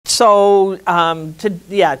So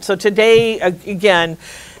so today again,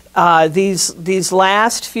 these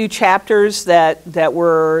last few chapters that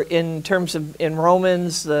were in terms of in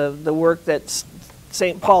Romans, the work that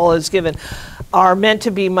St. Paul has given, are meant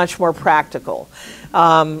to be much more practical.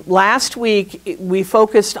 Last week we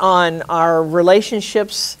focused on our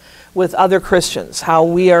relationships with other Christians, how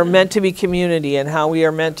we are meant to be community and how we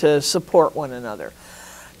are meant to support one another.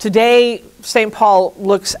 Today, St. Paul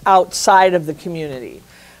looks outside of the community,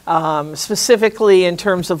 specifically in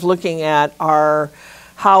terms of looking at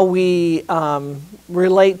how we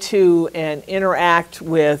relate to and interact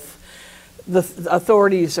with the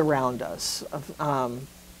authorities around us,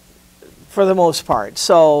 for the most part.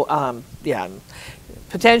 So,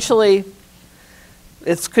 potentially,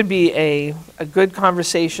 it could be a good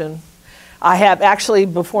conversation. I have actually,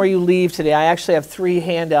 before you leave today, I actually have 3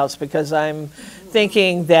 handouts because I'm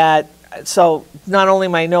thinking that, so not only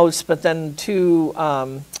my notes, but then 2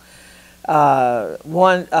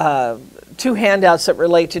 handouts that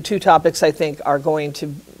relate to 2 topics I think are going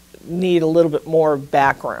to need a little bit more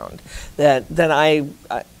background than I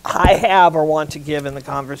have or want to give in the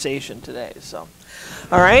conversation today. So,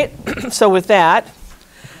 all right. So with that,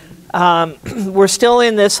 we're still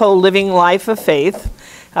in this whole living life of faith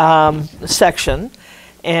section,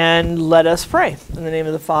 and let us pray. In the name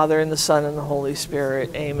of the Father, and the Son, and the Holy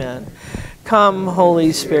Spirit. Amen. Come,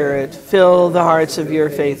 Holy Spirit, fill the hearts of your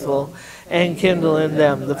faithful, and kindle in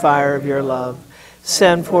them the fire of your love.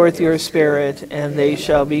 Send forth your Spirit, and they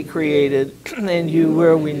shall be created, and you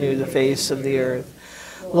will renew the face of the earth.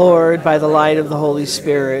 Lord, by the light of the Holy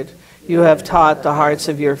Spirit, you have taught the hearts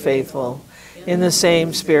of your faithful. In the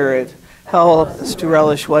same Spirit, help us to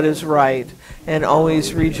relish what is right, and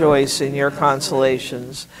always rejoice in your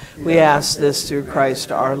consolations. We ask this through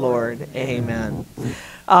Christ our Lord. Amen.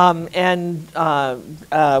 One,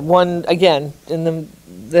 again, in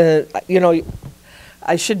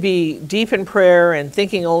I should be deep in prayer and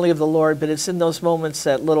thinking only of the Lord, but it's in those moments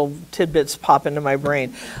that little tidbits pop into my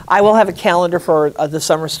brain. I will have a calendar for the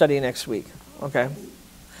summer study next week, okay?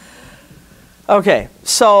 Okay,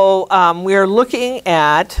 so we are looking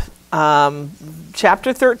at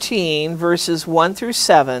chapter 13, verses 1 through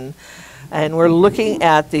 7, and we're looking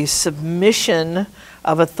at the submission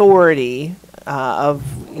of authority, how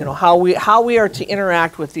we are to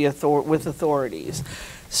interact with with authorities.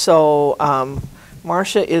 So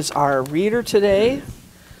Marcia is our reader today.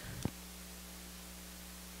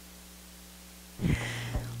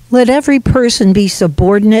 Let every person be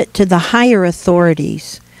subordinate to the higher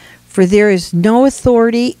authorities, for there is no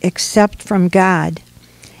authority except from God,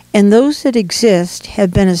 and those that exist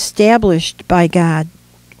have been established by God.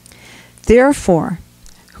 Therefore,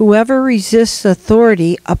 whoever resists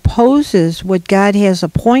authority opposes what God has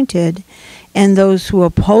appointed, and those who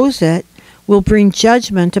oppose it will bring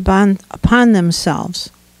judgment upon themselves.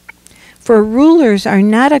 For rulers are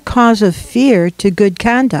not a cause of fear to good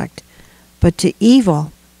conduct, but to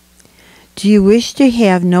evil. Do you wish to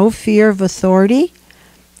have no fear of authority?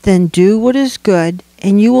 Then do what is good,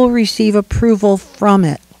 and you will receive approval from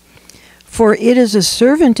it. For it is a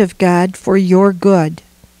servant of God for your good.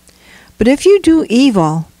 But if you do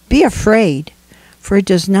evil, be afraid, for it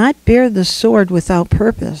does not bear the sword without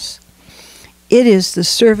purpose. It is the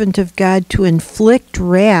servant of God to inflict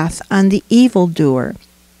wrath on the evildoer.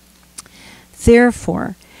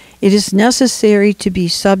 Therefore, it is necessary to be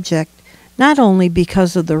subject, not only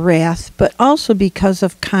because of the wrath, but also because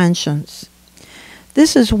of conscience.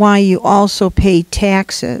 This is why you also pay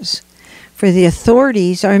taxes, for the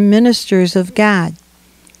authorities are ministers of God,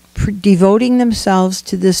 devoting themselves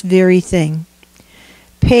to this very thing.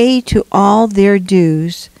 Pay to all their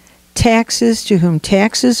dues, taxes to whom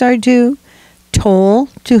taxes are due, toll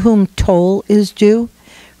to whom toll is due,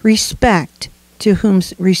 respect to whom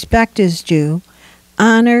respect is due,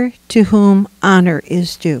 honor to whom honor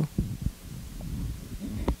is due.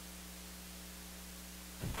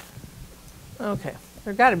 Okay,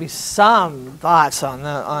 there got to be some thoughts on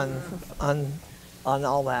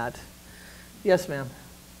all that. Yes, ma'am.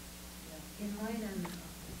 In line on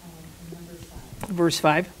number 5. Verse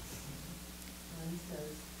 5. One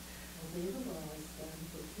says, obey the laws done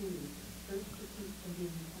for 2 reasons. First, to keep from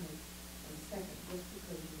being punished, and second, just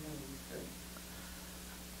because you know you should.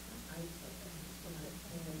 I thought that was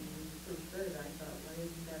when you first read it, I thought, why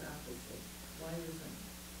isn't that opposite? Why isn't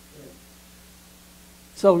it?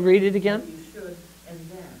 So read it again. You should, and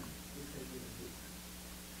then, because you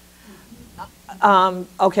do.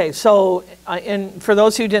 Okay, so for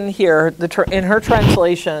those who didn't hear, in her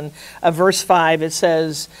translation of verse 5, it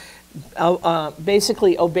says,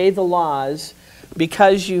 basically, obey the laws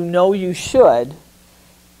because you know you should,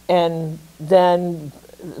 and then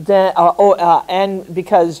then, and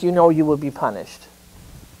because you know you will be punished.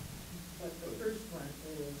 But the first one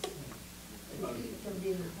is to keep from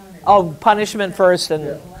being punished. Oh, punishment first,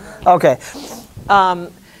 and okay.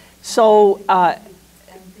 So, I'm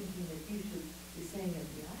thinking that you should be saying it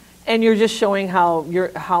the opposite. and you're just showing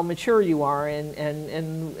how mature you are,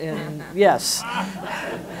 and yes.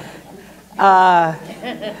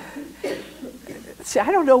 See,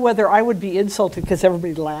 I don't know whether I would be insulted because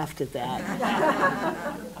everybody laughed at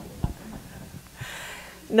that.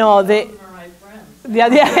 No, they. Those are my friends. Yeah.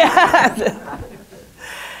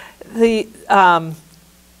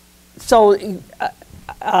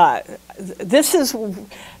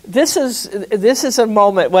 This is a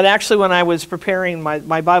moment when actually when I was preparing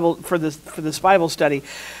my Bible for this Bible study,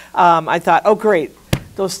 I thought, oh great,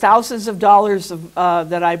 those thousands of dollars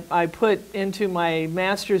that I put into my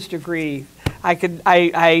master's degree,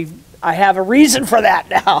 I have a reason for that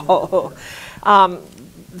now.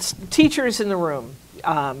 Teachers in the room.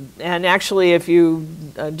 And actually, if you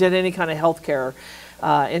did any kind of healthcare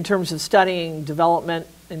in terms of studying development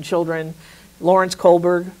in children, Lawrence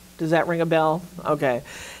Kohlberg, does that ring a bell? Okay,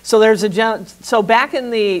 so there's so back in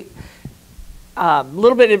the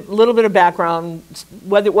little bit of background.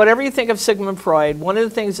 Whatever you think of Sigmund Freud, one of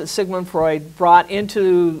the things that Sigmund Freud brought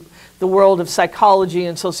into the world of psychology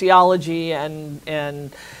and sociology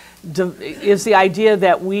is the idea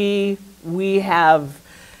that we have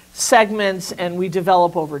segments and we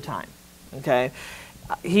develop over time. Okay,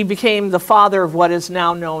 he became the father of what is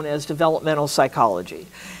now known as developmental psychology.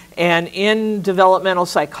 And in developmental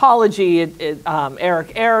psychology,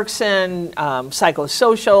 Erik Erikson,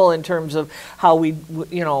 psychosocial in terms of how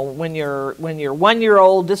when you're 1 year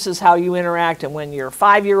old, this is how you interact, and when you're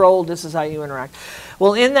 5 year old, this is how you interact.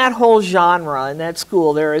 Well, in that whole genre, in that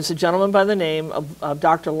school, there is a gentleman by the name of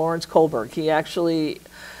Dr. Lawrence Kohlberg. He actually,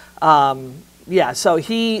 so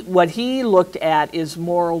what he looked at is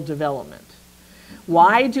moral development.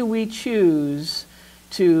 Why do we choose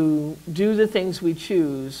to do the things we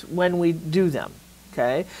choose when we do them?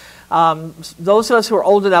 Okay, those of us who are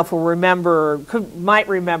old enough will might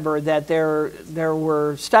remember that there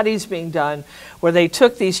were studies being done where they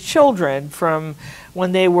took these children from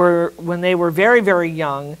when they were very, very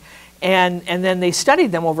young, and then they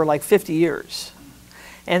studied them over like 50 years,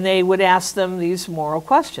 and they would ask them these moral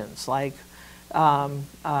questions like. And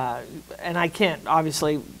I can't,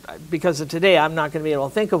 obviously, because of today, I'm not going to be able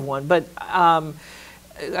to think of one, but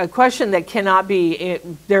a question that cannot be,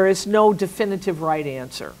 there is no definitive right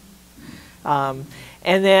answer. And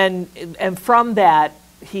from that,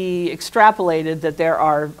 he extrapolated that there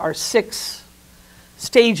are 6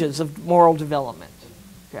 stages of moral development.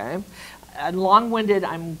 Okay? Long-winded,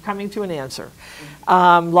 I'm coming to an answer.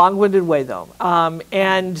 Long-winded way, though.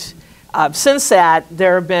 Since that,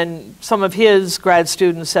 there have been, some of his grad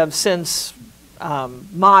students have since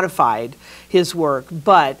modified his work,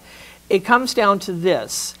 but it comes down to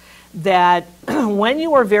this, that when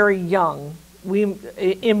you are very young,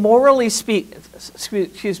 morally speaking,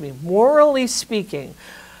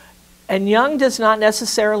 and young does not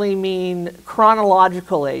necessarily mean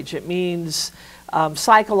chronological age, it means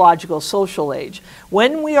psychological, social age.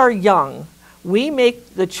 When we are young, we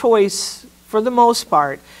make the choice, for the most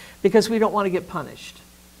part, because we don't want to get punished,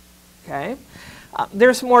 okay?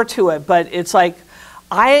 There's more to it, but it's like,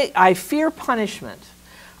 I fear punishment.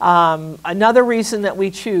 Another reason that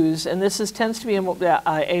we choose, and this tends to be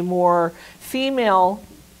a more female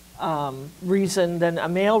reason than a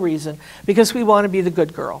male reason, because we want to be the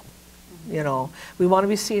good girl. You know, we want to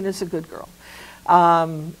be seen as a good girl.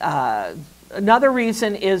 Another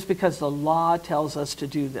reason is because the law tells us to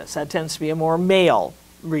do this. That tends to be a more male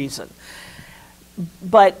reason.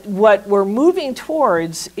 But what we're moving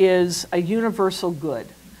towards is a universal good.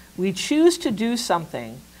 We choose to do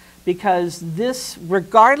something because this,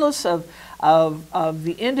 regardless of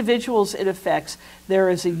the individuals it affects, there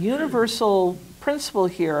is a universal principle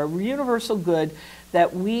here, a universal good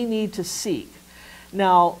that we need to seek.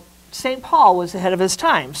 Now, St. Paul was ahead of his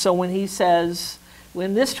time, so when he says,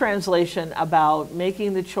 in this translation, about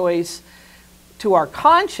making the choice to our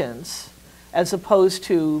conscience, as opposed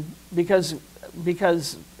to, because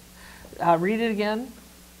read it again.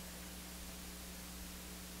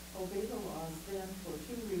 Obey the laws then for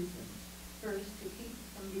 2 reasons. First, to keep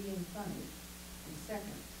from being punished, and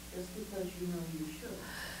second, just because you know you should.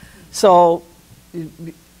 So,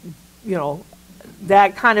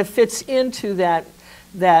 that kind of fits into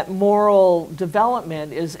that moral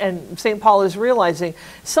development and St. Paul is realizing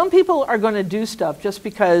some people are going to do stuff just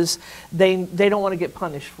because they don't want to get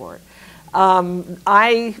punished for it. And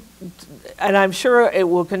I'm sure it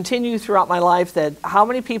will continue throughout my life, that how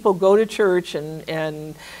many people go to church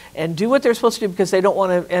and do what they're supposed to do because they don't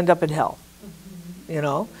want to end up in hell. You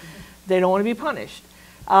know, they don't want to be punished.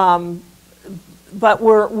 But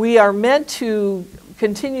we are meant to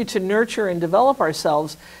continue to nurture and develop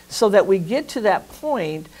ourselves so that we get to that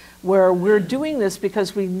point where we're doing this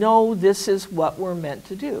because we know this is what we're meant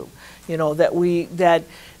to do. You know, that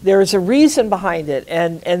there's a reason behind it,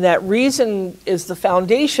 and that reason is the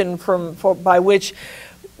foundation by which,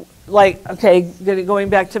 like, okay, going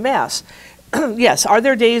back to Mass. Yes, are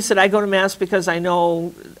there days that I go to Mass because I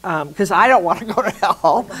know, because I don't want to go to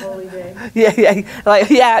hell? Like a holy day.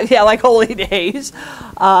 Like holy days,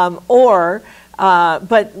 but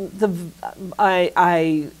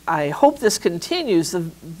I hope this continues.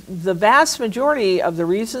 The vast majority of the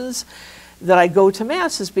reasons that I go to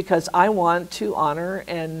Mass is because I want to honor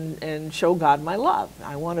and show God my love.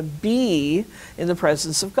 I want to be in the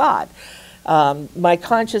presence of God. My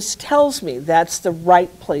conscience tells me that's the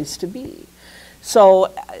right place to be.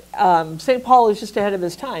 So St. Paul is just ahead of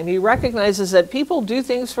his time. He recognizes that people do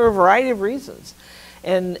things for a variety of reasons.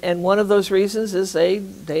 And one of those reasons is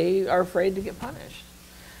they are afraid to get punished,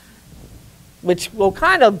 which will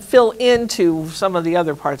kind of fill into some of the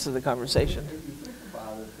other parts of the conversation. If you think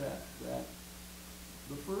about it, that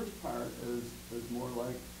the first part is more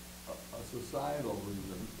like a societal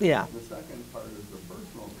reason. Yeah. The second part is the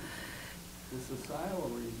personal reason. The societal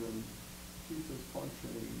reason keeps us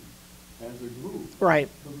functioning as a group. Right.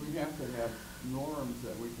 Because we have to have norms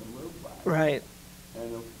that we can live by. Right.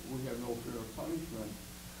 And if we have no fear of punishment,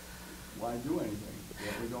 why do anything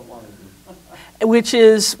that we don't want to do? which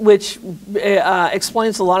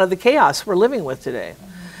explains a lot of the chaos we're living with today.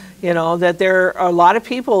 You know, that there are a lot of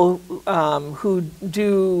people who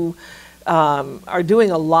are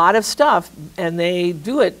doing a lot of stuff, and they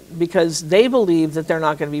do it because they believe that they're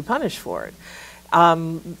not going to be punished for it.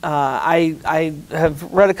 I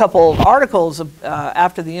have read a couple of articles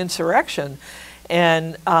after the insurrection,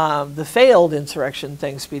 and the failed insurrection,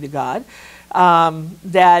 thanks be to God,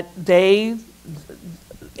 that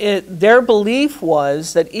their belief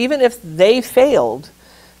was that even if they failed,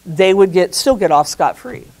 they would still get off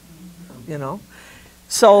scot-free, you know.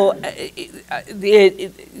 So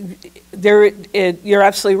you're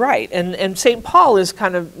absolutely right, and St. Paul is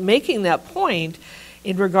kind of making that point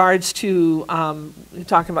in regards to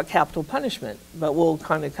talking about capital punishment, but we'll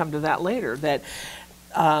kind of come to that later. That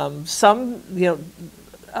some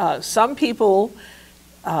people,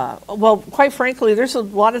 well, quite frankly, there's a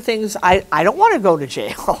lot of things I don't want to go to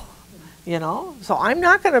jail, you know, so I'm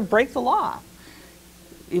not going to break the law,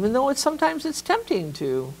 even though sometimes it's tempting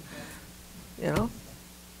to, you know.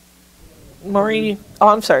 Maureen,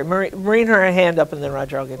 I'm sorry, Maureen, her hand up, and then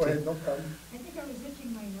Roger, I'll get to you. I think I was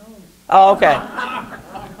itching my nose. Oh, okay.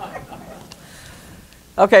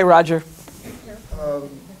 Okay, Roger.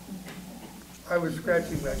 I was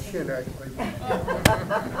scratching my chin, actually.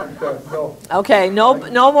 No. Okay,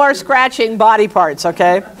 no more scratching body parts,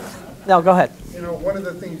 okay? No, go ahead. You know, one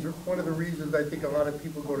of the reasons I think a lot of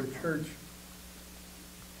people go to church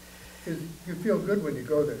is you feel good when you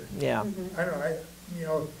go there. Yeah. I don't know, you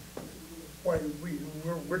know,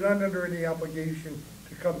 we're not under any obligation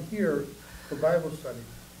to come here for Bible study.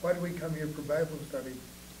 Why do we come here for Bible study?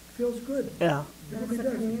 It feels good. Yeah. It really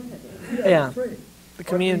does. Community. Yeah, that's right. The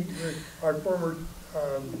community. Our former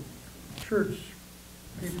church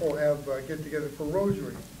people have get together for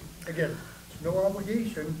Rosary. Again, it's no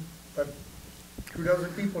obligation, but 2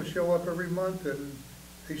 dozen people show up every month, and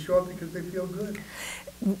they show up because they feel good.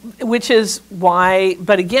 Which is why,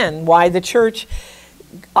 but again, why the church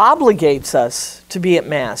obligates us to be at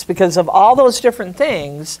Mass, because of all those different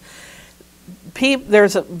things.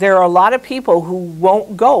 There are a lot of people who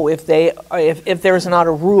won't go if there's not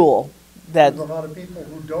a rule. There's a lot of people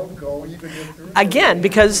who don't go, even if there is. Again,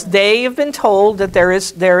 because they have been told that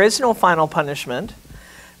there is no final punishment.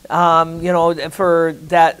 You know, for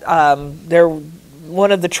that,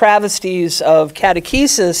 one of the travesties of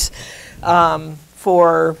catechesis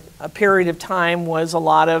for a period of time was a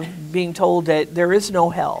lot of being told that there is no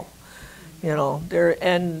hell. You know,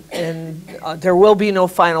 there will be no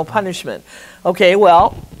final punishment. Okay,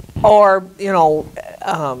 well, or you know.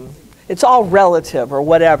 It's all relative or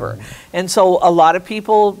whatever. And so a lot of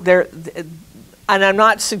people, and I'm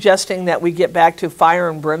not suggesting that we get back to fire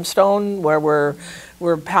and brimstone where we're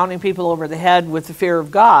pounding people over the head with the fear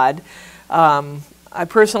of God. I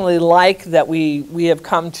personally like that we have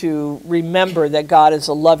come to remember that God is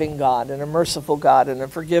a loving God and a merciful God and a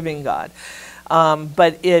forgiving God.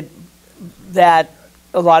 But that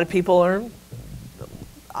a lot of people are,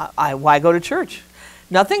 why go to church?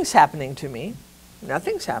 Nothing's happening to me.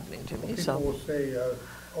 Nothing's happening to me. People So will say,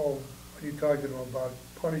 oh, what are you talking about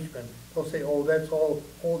punishment? They'll say, oh, that's all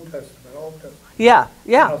Old Testament, Old Testament. yeah,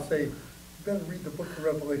 And yeah, I'll say, you better read the book of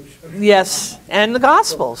Revelation. yes, and the So,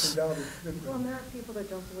 Gospels. sit down and sit Well, with and there are people that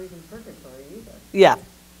don't believe in purgatory either. Yeah,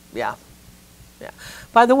 yeah, yeah.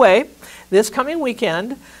 By the way, this coming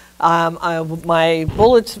weekend, my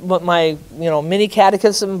mini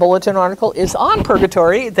catechism bulletin article is on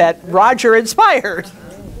purgatory that Roger inspired.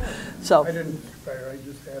 So I didn't inspire, I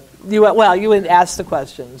just asked. you would ask the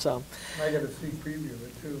question. So I got a sneak preview of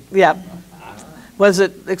it too. yeah, was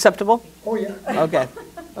it acceptable? Oh, yeah. Okay,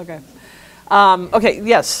 okay, okay.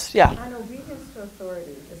 Yes, yeah. On obedience to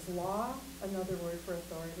authority, is law another word for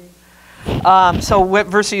authority? So what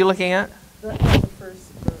verse are you looking at? The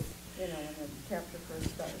first verse, when the chapter first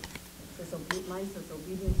starts. It says, mine says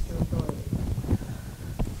obedience to authority.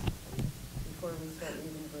 Before we start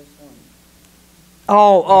reading verse 1.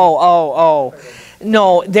 Oh.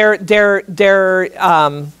 No,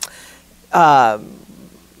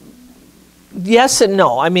 yes and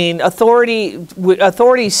no. I mean,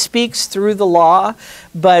 authority speaks through the law,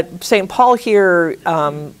 but St. Paul here,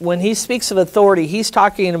 when he speaks of authority, he's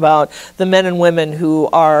talking about the men and women who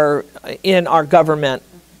are in our government,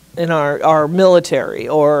 in our military,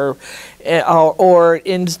 or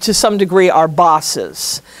to some degree our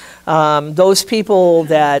bosses. Those people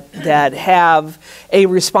that have a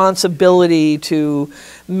responsibility to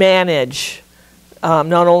manage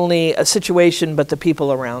not only a situation but the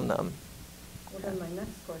people around them. Well, then my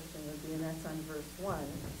next question would be, and that's on verse 1, it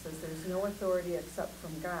says, there's no authority except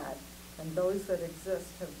from God, and those that exist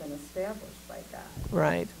have been established by God.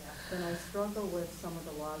 Right. And I struggle with some of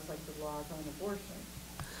the laws, like the laws on abortion.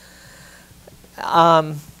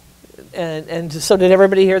 And so did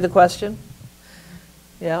everybody hear the question?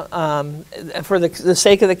 Yeah. For the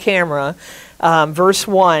sake of the camera, verse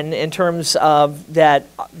 1, in terms of that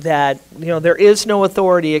there is no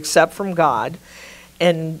authority except from God,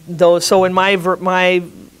 and so in my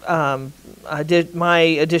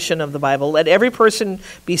edition of the Bible, let every person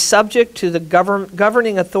be subject to the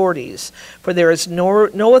governing authorities, for there is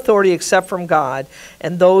no authority except from God,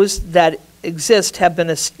 and those that exist have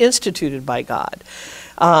been instituted by God,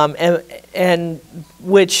 and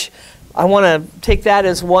which. I want to take that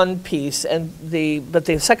as one piece, but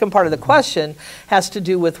the second part of the question has to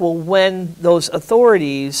do with, well, when those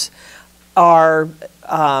authorities are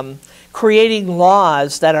creating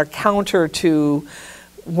laws that are counter to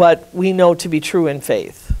what we know to be true in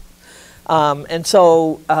faith.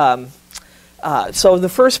 So the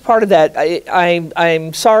first part of that,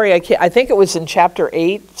 I'm sorry, I think it was in chapter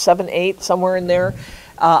 7, 8, somewhere in there,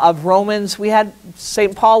 of Romans.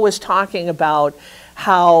 St. Paul was talking about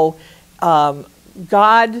how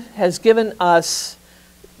God has given us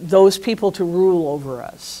those people to rule over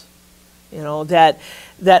us. That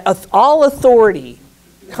all authority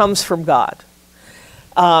comes from God.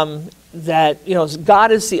 That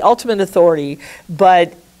God is the ultimate authority,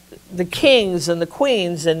 but the kings and the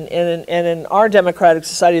queens and in our democratic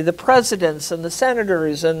society, the presidents and the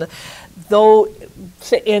senators, and though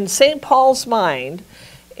in St. Paul's mind,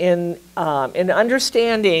 in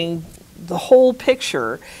understanding the whole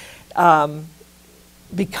picture,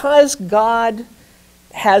 because God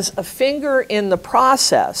has a finger in the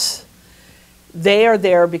process, they are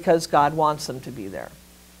there because God wants them to be there.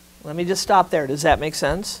 Let me just stop there. Does that make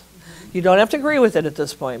sense? Mm-hmm. You don't have to agree with it at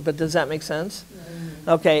this point, but does that make sense? Mm-hmm.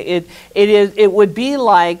 Okay. It would be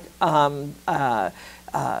like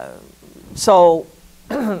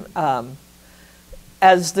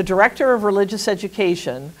as the director of religious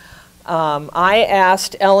education, I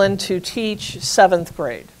asked Ellen to teach 7th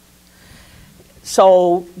grade.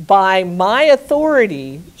 So by my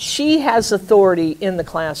authority, she has authority in the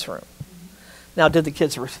classroom. Now, did the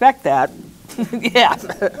kids respect that? Yeah.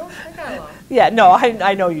 Yeah, no,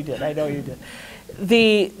 I know you did. I know you did.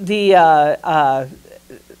 The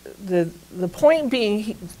point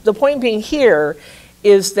being here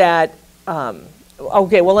is that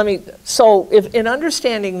okay, well so if in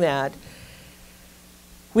understanding that,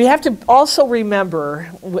 we have to also remember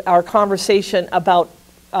our conversation about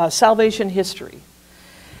salvation history.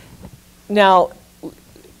 Now,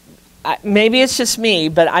 maybe it's just me,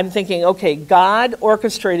 but I'm thinking, okay, God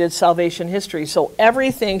orchestrated salvation history, so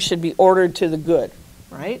everything should be ordered to the good,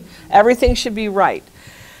 right? Everything should be right.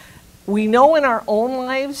 We know in our own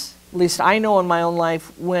lives, at least I know in my own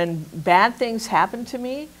life, when bad things happen to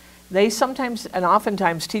me, they sometimes and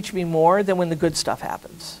oftentimes teach me more than when the good stuff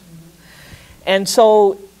happens. And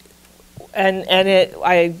so,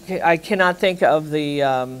 I cannot think of the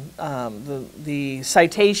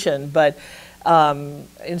citation, but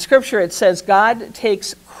in Scripture it says God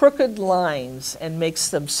takes crooked lines and makes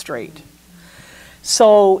them straight.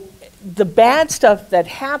 So the bad stuff that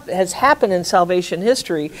has happened in salvation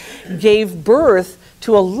history gave birth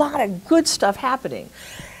to a lot of good stuff happening.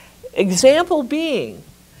 Example being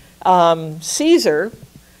Caesar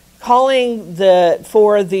calling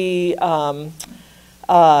for the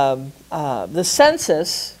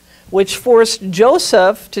census, which forced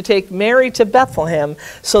Joseph to take Mary to Bethlehem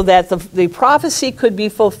so that the prophecy could be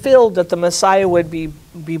fulfilled that the Messiah would be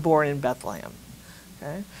born in Bethlehem.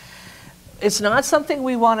 Okay? It's not something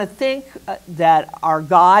we want to think that our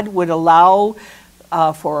God would allow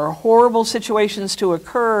for horrible situations to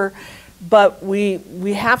occur, but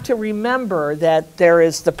we have to remember that there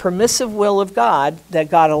is the permissive will of God, that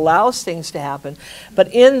God allows things to happen,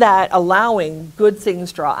 but in that allowing, good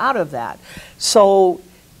things draw out of that. So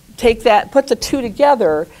take that, put the two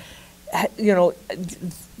together, you know,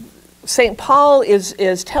 St. Paul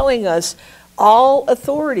is telling us all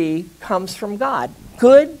authority comes from God.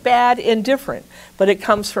 Good, bad, indifferent, but it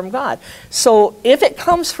comes from God. So if it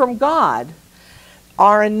comes from God,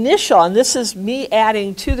 our initial, and this is me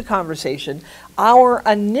adding to the conversation, our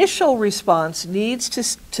initial response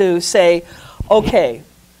needs to say, okay,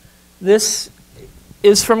 this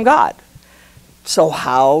is from God. So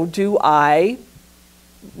how do I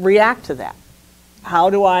react to that? How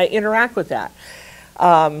do I interact with that?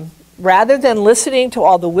 Rather than listening to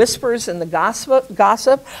all the whispers and the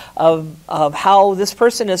gossip of how this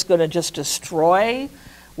person is going to just destroy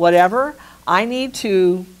whatever, I need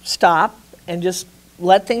to stop and just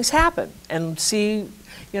let things happen and see,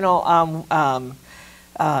 you know,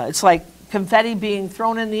 it's like confetti being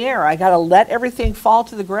thrown in the air. I got to let everything fall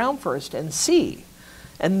to the ground first and see,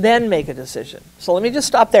 and then make a decision. So let me just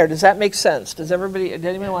stop there. Does that make sense? Does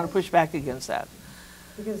anyone want to push back against that?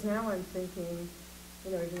 Because now I'm thinking,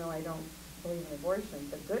 you know, even though I don't believe in abortion,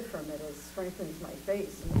 the good from it is strengthens my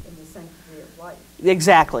faith in the sanctity of life.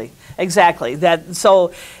 Exactly. That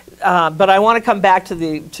so, but I want to come back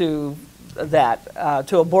to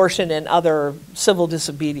abortion and other civil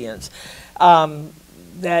disobedience.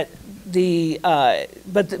 But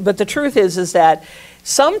the truth is that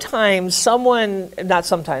sometimes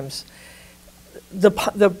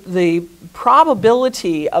the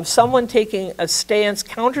probability of someone taking a stance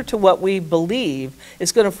counter to what we believe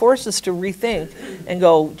is going to force us to rethink and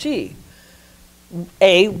go, gee,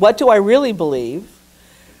 what do I really believe?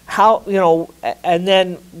 How, you know, and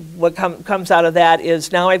then what comes out of that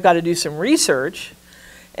is now I've got to do some research,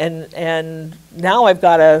 and now I've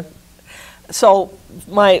got to. So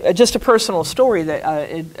just a personal story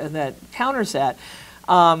that counters that.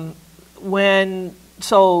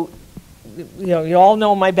 You know, you all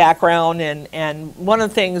know my background, and one of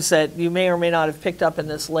the things that you may or may not have picked up in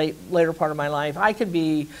this later part of my life, I could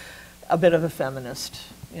be a bit of a feminist,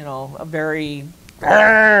 you know, a very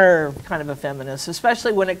kind of a feminist,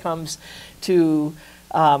 especially when it comes to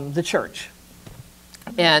the church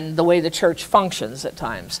and the way the church functions at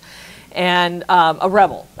times. And a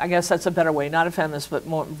rebel, I guess that's a better way, not a feminist, but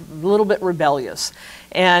a little bit rebellious.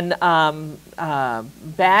 And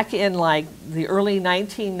back in like the early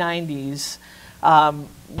 1990s,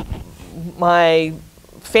 my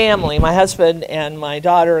family, my husband and my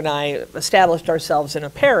daughter and I established ourselves in a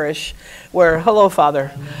parish where, hello,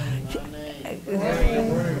 Father.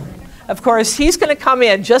 Of course, he's going to come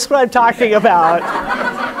in just what I'm talking about.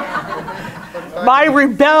 My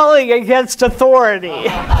rebelling against authority.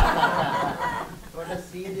 What a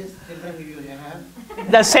serious children you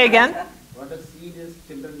have. Say again? What a serious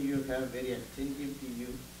children you have, very attentive to you.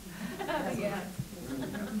 Yeah.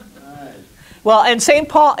 Right. Well, and St.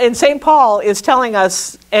 Paul is telling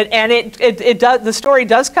us, and it does, the story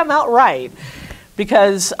does come out right,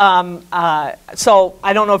 because so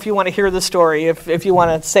I don't know if you want to hear the story, if you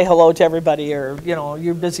want to say hello to everybody, or you know,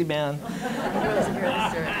 you're a busy man.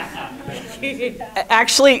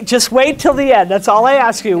 Actually, just wait till the end. That's all I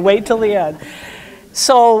ask you. Wait till the end.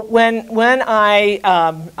 So when we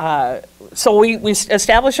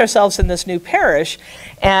established ourselves in this new parish,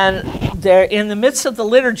 and there, in the midst of the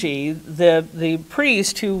liturgy, the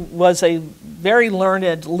priest, who was a very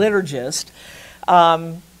learned liturgist,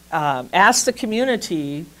 asked the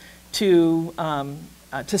community to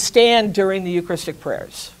stand during the Eucharistic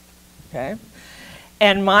prayers. Okay,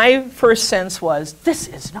 and my first sense was, this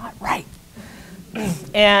is not right.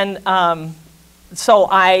 And so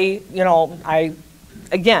I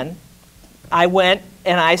went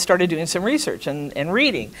and I started doing some research and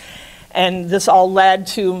reading. And this all led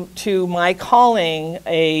to my calling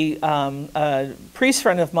a priest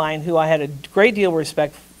friend of mine who I had a great deal of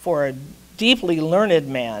respect for, a deeply learned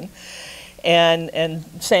man, and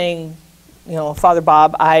saying, Father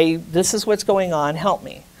Bob, this is what's going on, help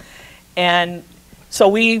me. And so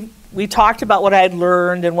we talked about what I'd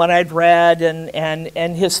learned and what I'd read,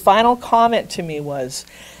 and his final comment to me was,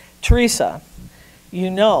 Theresa,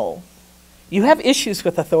 you have issues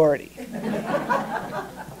with authority.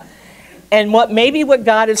 And what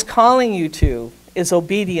God is calling you to is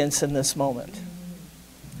obedience in this moment.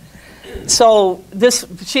 So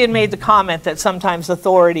she had made the comment that sometimes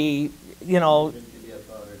authority,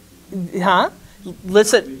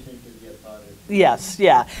 listen. Yes,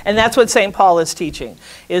 yeah. And that's what St. Paul is teaching,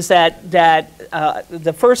 is that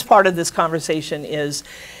the first part of this conversation is,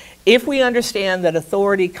 if we understand that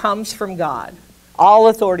authority comes from God, all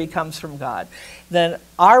authority comes from God, then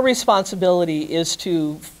our responsibility is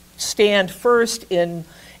to stand first in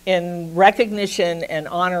recognition and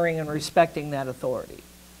honoring and respecting that authority.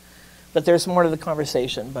 But there's more to the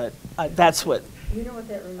conversation, but that's what... You know what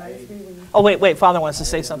that reminds me when you... Oh, wait, Father wants to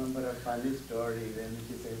say something. I remember a funny story when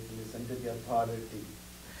he says, listen to the authority.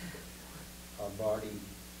 Our body,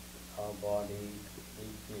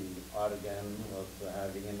 the organ was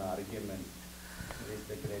having an argument. Who is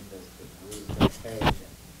the greatest? Who is the head?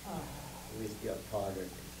 Who is the authority?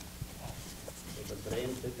 So the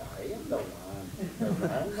brain says, I am the one.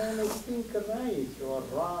 And then I think right, you are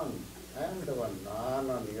wrong. I am the one.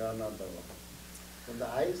 No, you are not the one. So the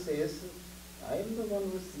eye says, I am the one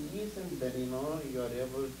who sees, and then you are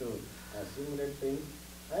able to assimilate things.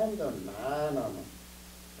 I am the one. No.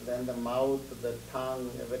 Then the mouth, the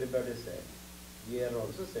tongue, everybody said. Ear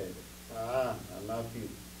also said, not you.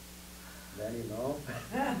 Then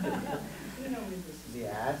the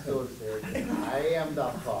asshole said, I am the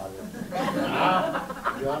authority.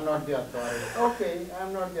 You are not the authority. Okay, I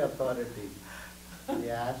am not the authority.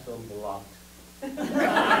 The asshole blocked.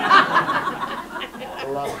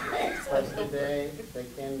 First day,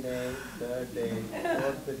 second day, third day,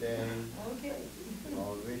 fourth day. Okay.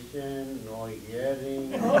 No vision, no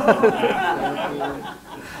hearing, no thinking,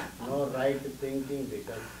 no right thinking,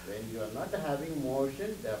 because when you are not having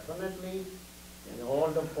motion, definitely all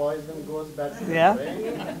the poison goes back to the brain.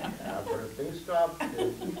 Everything stops.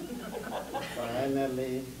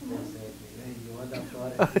 Finally, they say, you are the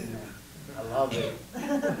authority. I love it.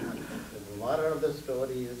 The moral of the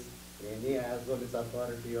story is, any asshole is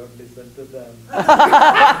authority, you don't listen to them.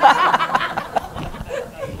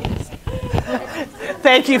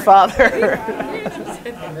 Thank you, Father.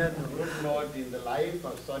 Good Lord, in the life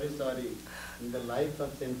of, in the life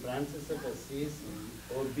of St. Francis of Assisi,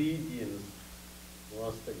 obedience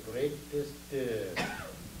was the greatest, the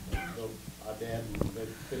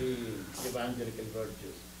three evangelical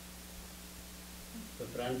virtues. So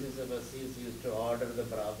Francis of Assisi used to order the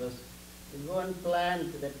brothers to go and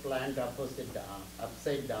plant that plant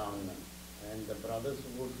upside down. And the brothers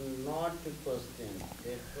would not question.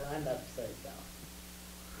 They plant upside down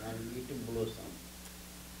and it blossom.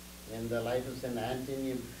 In the life of St.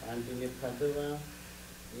 Anthony Padua,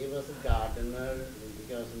 he was a gardener,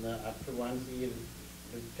 because after once he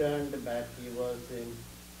returned back, he was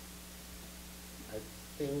I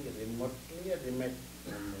think remotely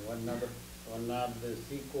one of the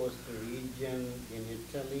seacoast region in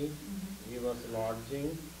Italy. He was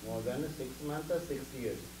lodging more than 6 months or 6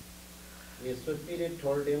 years. His superior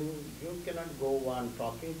told him, you cannot go on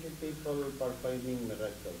talking to people, performing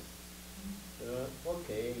miracles. So,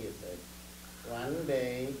 okay, he said. One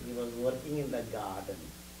day, he was working in the garden.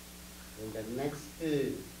 In the next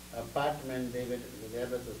apartment, there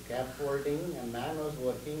was a scaffolding. A man was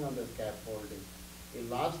working on the scaffolding. He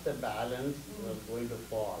lost the balance, he was going to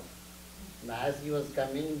fall. And as he was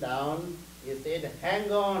coming down, he said,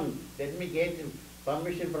 hang on, let me get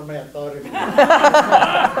permission from my authority.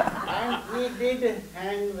 And he did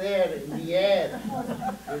hang there in the air.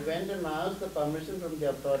 He went and asked the permission from the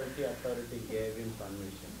authority. Authority gave him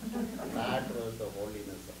permission. That was the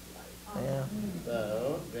holiness of life. Yeah.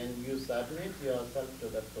 So, when you submit yourself to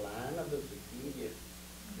the plan of the superior,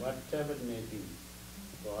 whatever it may be,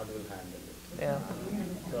 God will handle it. Yeah.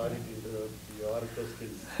 Sorry to interrupt your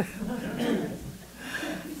questions.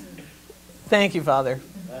 Thank you, Father.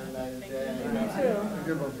 And I Me say, too.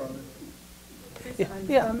 Good one, Father. On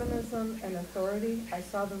Yeah. feminism and authority, I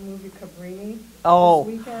saw the movie Cabrini Oh.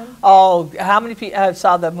 this weekend. Oh, how many people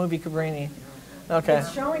saw the movie Cabrini? Okay.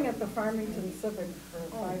 It's showing at the Farmington Civic for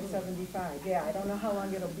 $5.75. Yeah, I don't know how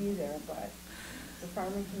long it'll be there, but the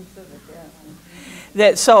Farmington Civic, yeah.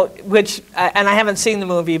 And I haven't seen the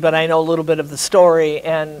movie, but I know a little bit of the story,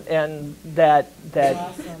 and that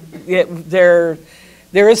Awesome.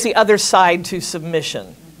 there is the other side to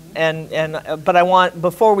submission. But I want,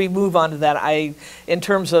 before we move on to that, in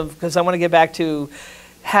terms of, because I want to get back to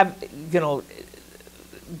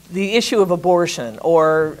the issue of abortion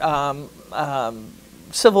or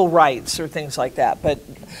civil rights or things like that, but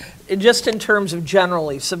just in terms of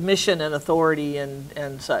generally submission and authority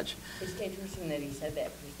and such. It's interesting that he said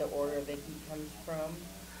that, because the order that he comes from,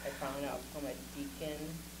 I found out from a deacon,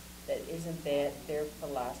 that isn't that their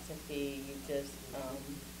philosophy. You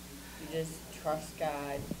just trust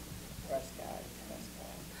God, trust God, trust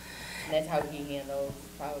God. And that's how he handles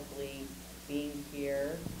probably being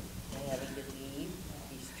here and having to leave.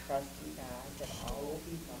 He's trusting God that all will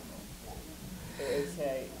be fine. So it's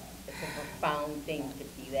a profound thing to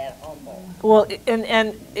be that humble. Well,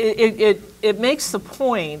 and it makes the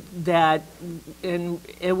point that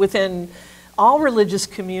within all religious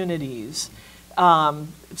communities,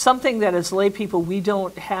 something that as lay people we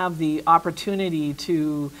don't have the opportunity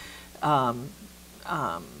to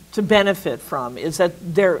benefit from is that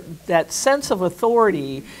that sense of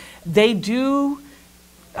authority. They do.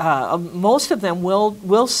 Most of them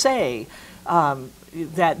will say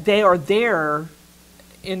that they are there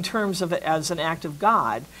in terms of as an act of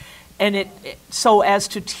God, and so as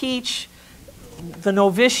to teach the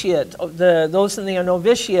novitiate, those in the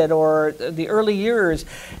novitiate or the early years,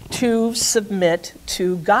 to submit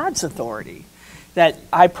to God's authority. That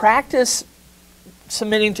I practice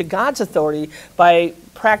submitting to God's authority by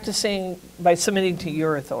submitting to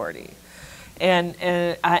your authority, and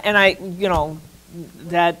I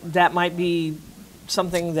that might be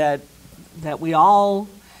something that we all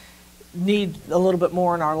need a little bit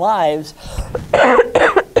more in our lives.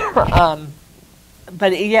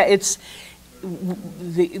 But yeah, it's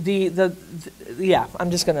yeah.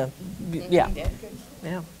 I'm just gonna yeah.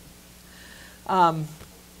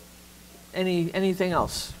 Anything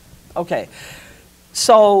else? Okay.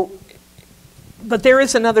 So, but there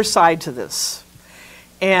is another side to this,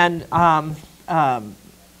 and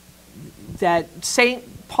that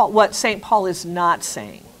what St. Paul is not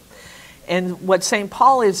saying. And what St.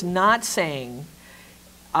 Paul is not saying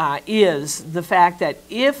is the fact that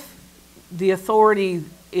if the authority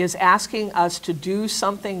is asking us to do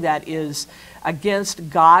something that is against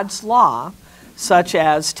God's law, such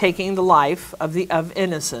as taking the life of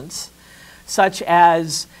innocents, such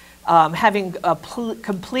as having a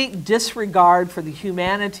complete disregard for the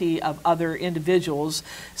humanity of other individuals,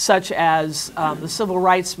 such as the civil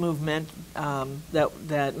rights movement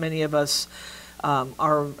that many of us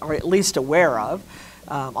are at least aware of,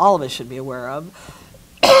 all of us should be aware of,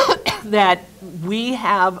 that we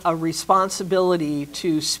have a responsibility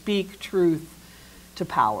to speak truth to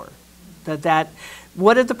power.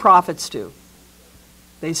 What did the prophets do?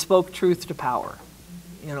 They spoke truth to power,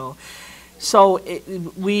 So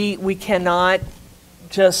we cannot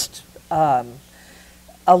just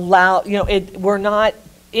allow, we're not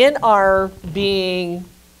in our being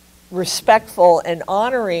respectful and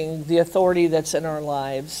honoring the authority that's in our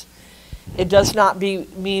lives. It does not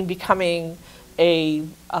mean becoming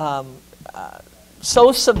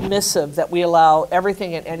so submissive that we allow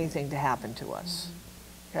everything and anything to happen to us.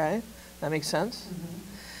 Okay, that makes sense.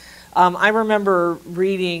 Mm-hmm. I remember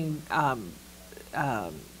reading.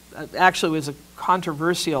 Actually, it was a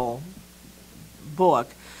controversial book.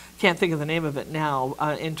 Can't think of the name of it now.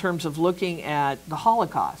 In terms of looking at the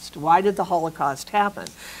Holocaust, why did the Holocaust happen?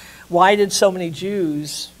 Why did so many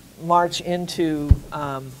Jews march into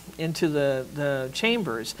the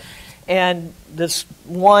chambers? And this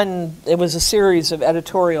one, it was a series of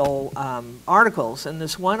editorial articles, and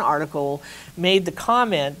this one article made the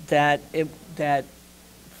comment that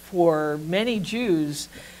for many Jews,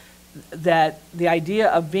 that the idea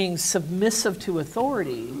of being submissive to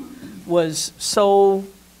authority was so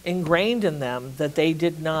ingrained in them that they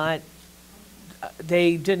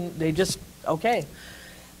just, okay,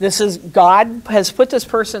 this is, God has put this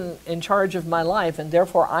person in charge of my life, and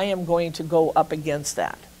therefore I am going to go up against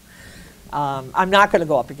that. I'm not going to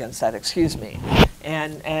go up against that, excuse me,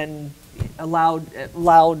 and allowed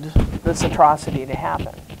this atrocity to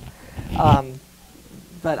happen.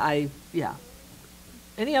 But yeah.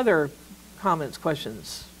 Any other comments,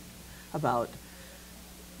 questions about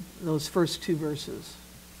those first two verses?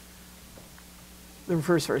 The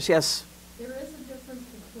first verse, yes? There is a difference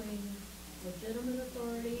between legitimate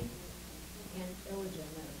authority and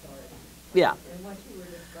illegitimate authority. Yeah. And what you were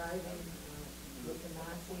describing with the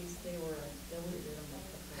Nazis, they were illegitimate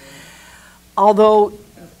authority. Although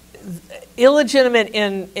illegitimate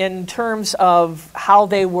in terms of how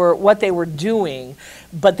they were, what they were doing,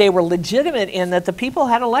 but they were legitimate in that the people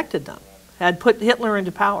had elected them, had put Hitler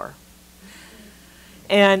into power.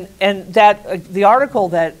 And that the article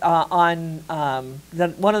that on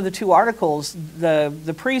that one of the two articles,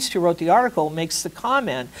 the priest who wrote the article makes the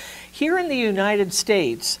comment, here in the United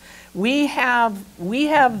States, we have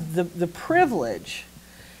the privilege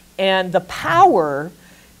and the power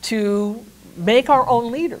to make our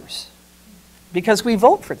own leaders because we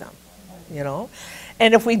vote for them, you know.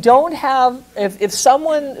 And if we don't have, if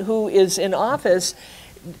someone who is in office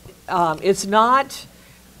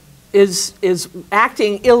is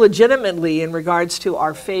acting illegitimately in regards to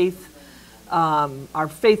our faith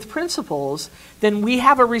principles, then we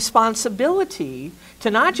have a responsibility to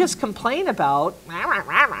not just complain about,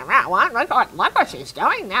 look what she's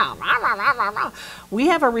doing now. We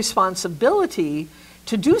have a responsibility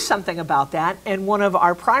to do something about that, and one of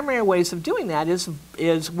our primary ways of doing that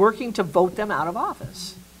is working to vote them out of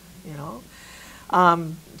office, you know.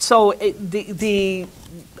 So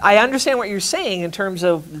I understand what you're saying in terms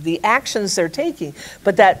of the actions they're taking,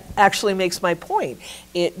 but that actually makes my point,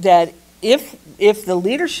 that if the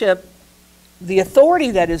leadership, the authority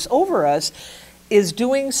that is over us, is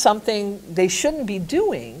doing something they shouldn't be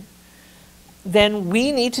doing, then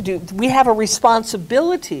we have a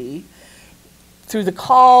responsibility through the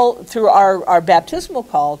call, through our baptismal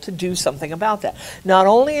call, to do something about that. Not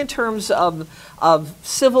only in terms of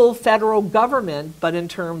civil federal government, but in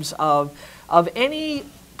terms of any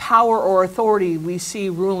power or authority we see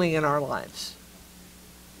ruling in our lives.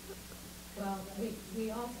 Well,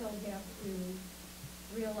 we also have to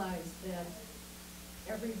realize that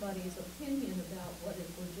everybody's opinion about what is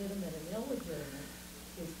legitimate and illegitimate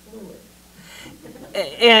is fluid.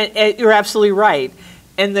 And you're absolutely right.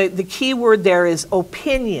 And the key word there is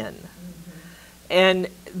opinion. And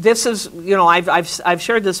this is, you know, I've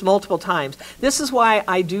shared this multiple times. This is why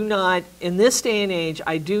I do not, in this day and age,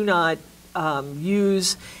 I do not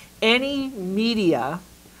use any media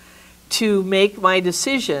to make my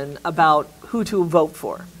decision about who to vote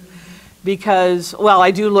for. Because, well,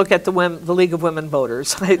 I do look at the League of Women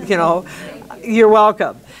Voters, you know, you're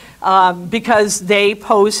welcome. Because they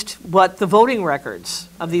post what the voting records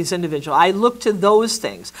of these individuals. I look to those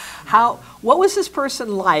things. What was this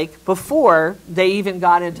person like before they even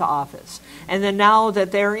got into office? And then now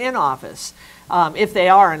that they're in office, if they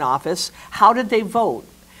are in office, how did they vote?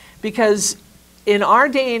 Because in our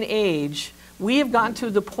day and age, we have gotten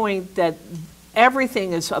to the point that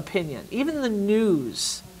everything is opinion. Even the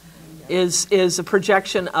news is a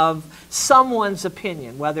projection of someone's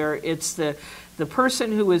opinion, whether it's the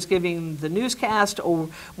person who is giving the newscast, or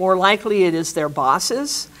more likely it is their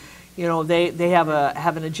bosses. You know, they have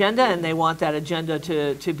an agenda, and they want that agenda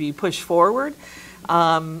to be pushed forward.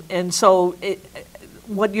 And so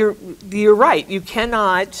you're right. You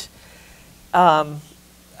cannot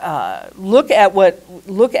look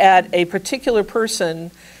at a particular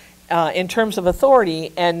person in terms of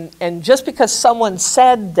authority, and just because someone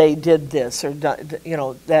said they did this, or you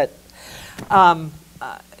know, that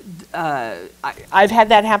I've had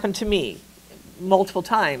that happen to me multiple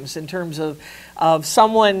times in terms of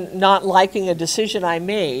someone not liking a decision I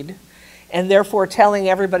made, and therefore telling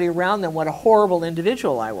everybody around them what a horrible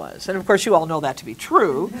individual I was. And of course, you all know that to be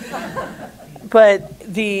true. But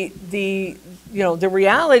the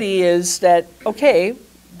reality is that, okay,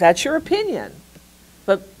 that's your opinion,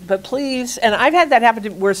 but please. And I've had that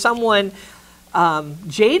happen where someone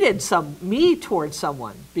jaded me towards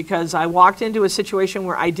someone because I walked into a situation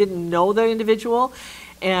where I didn't know the individual,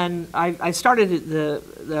 and I started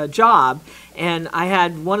the job, and I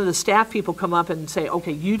had one of the staff people come up and say,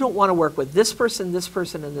 okay, you don't want to work with this person, and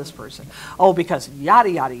this person. Oh, because yada,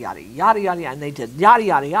 yada, yada, yada, yada, and they did yada,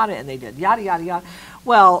 yada, yada, and they did yada, yada, yada.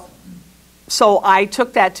 Well, so I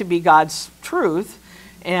took that to be God's truth,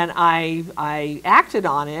 and I acted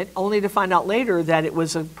on it, only to find out later that it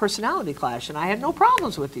was a personality clash, and I had no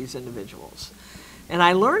problems with these individuals. And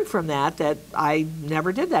I learned from that I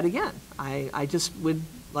never did that again. I just would,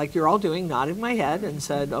 like you're all doing, nodded my head and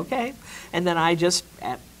said, okay. And then I just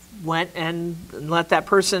went and let that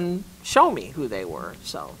person show me who they were.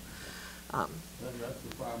 So, That's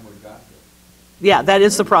the problem with gossip. Yeah, that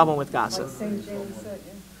is the problem with gossip. St. James said,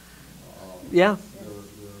 Yeah. I don't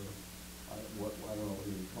know what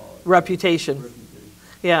you call it. Reputation.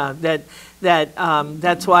 Yeah,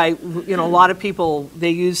 that's why, you know, a lot of people,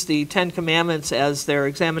 they use the Ten Commandments as their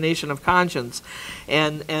examination of conscience,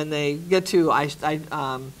 and they get to, I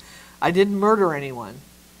didn't murder anyone,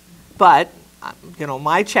 but, you know,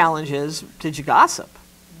 my challenge is, did you gossip?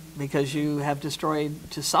 Because you have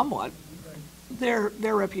destroyed to somewhat their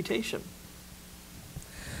reputation.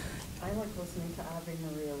 I like listening to Ave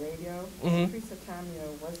Maria Radio. Mhm. Teresa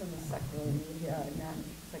Tamio was in the secular media, and that,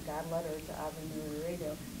 so God led her to Ave Maria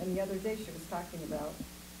Radio. And the other day she was talking about,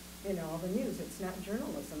 all the news. It's not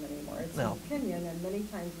journalism anymore. It's No. an opinion, and many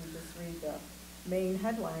times you just read the main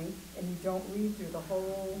headline and you don't read through the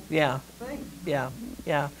whole Yeah, thing. yeah,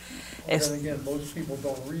 yeah. And It's- then again, most people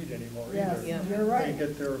don't read anymore Yes, either. you're right. They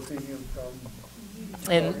get their opinion from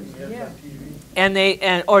And- talking heads on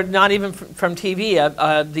TV. or not even from TV.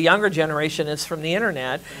 The younger generation is from the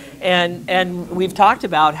internet, and we've talked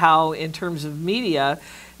about how, in terms of media,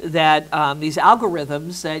 that these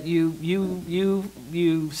algorithms that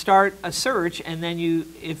you start a search, and then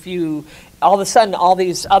if you all of a sudden all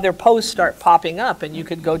these other posts start popping up, and you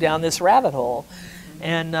could go down this rabbit hole,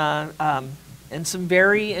 and some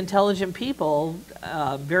very intelligent people,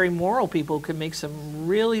 very moral people, could make some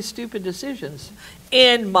really stupid decisions,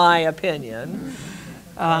 in my opinion.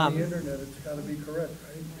 On the internet, it's got to be correct,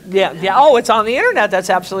 right? Yeah. Oh, it's on the internet. That's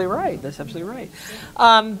absolutely right. That's absolutely right.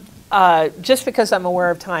 Just because I'm aware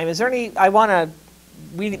of time, is there any? I want to.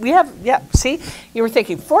 We have. Yeah. See, you were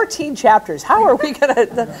thinking 14 chapters. How are we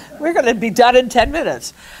gonna? We're gonna be done in 10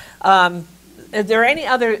 minutes. Is there any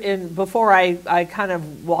other? Before I kind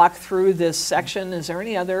of walk through this section, is there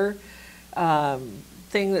any other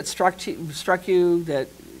thing that struck you that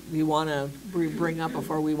you want to bring up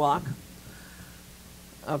before we walk?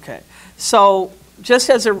 Okay. So, just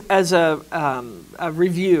as a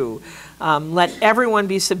review, let everyone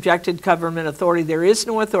be subjected to government authority. There is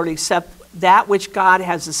no authority except that which God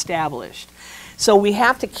has established. So we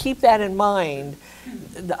have to keep that in mind,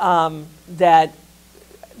 that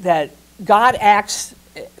God acts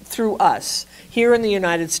through us here in the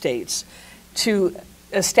United States to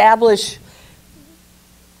establish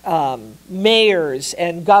mayors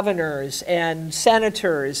and governors and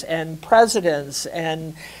senators and presidents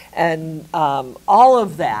and all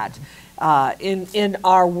of that in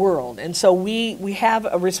our world. And so we have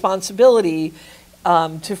a responsibility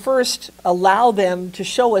to first allow them to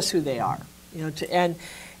show us who they are. There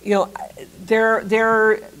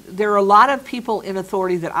are a lot of people in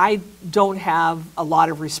authority that I don't have a lot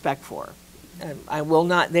of respect for. And I will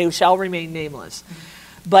not, they shall remain nameless.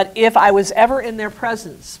 But if I was ever in their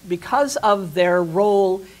presence, because of their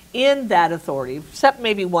role in that authority, except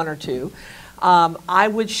maybe one or two, I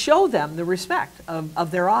would show them the respect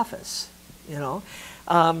of their office,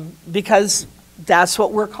 because that's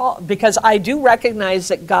what we're called. Because I do recognize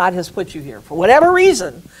that God has put you here. For whatever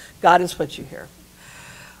reason, God has put you here.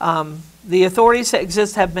 The authorities that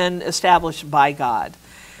exist have been established by God.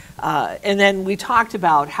 And then we talked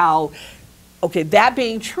about how, okay, that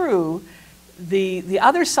being true, the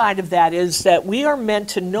other side of that is that we are meant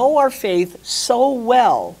to know our faith so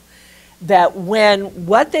well that when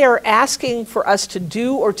what they are asking for us to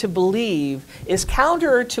do or to believe is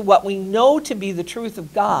counter to what we know to be the truth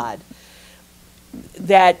of God,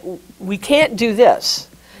 that we can't do this.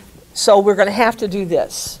 So we're going to have to do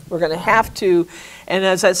this. We're going to have to, and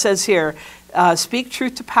as it says here, speak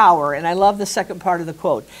truth to power. And I love the second part of the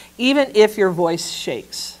quote, even if your voice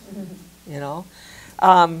shakes,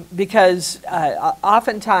 because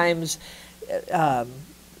oftentimes,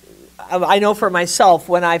 I know for myself,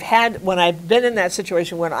 when I've been in that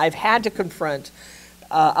situation when I've had to confront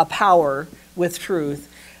a power with truth,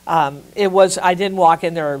 I didn't walk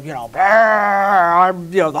in there, I'm,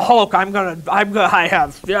 the Hulk, I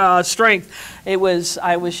have strength. I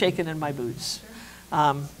was shaking in my boots.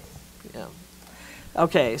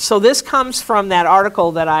 Okay, so this comes from that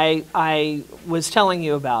article that I was telling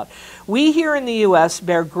you about. We here in the U.S.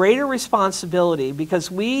 bear greater responsibility because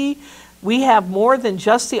we have more than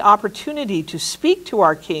just the opportunity to speak to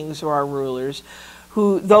our kings or our rulers,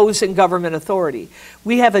 those in government authority.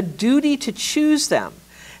 We have a duty to choose them,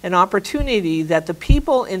 an opportunity that the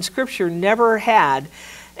people in Scripture never had,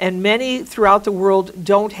 and many throughout the world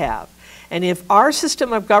don't have. And if our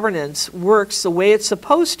system of governance works the way it's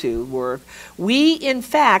supposed to work, we in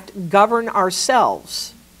fact govern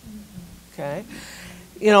ourselves. Okay,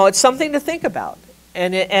 it's something to think about.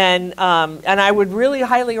 And I would really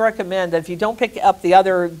highly recommend that if you don't pick up the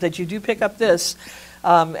other, that you do pick up this,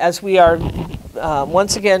 as we are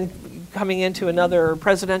once again coming into another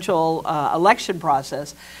presidential election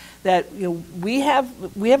process, that we have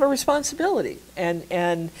a responsibility, and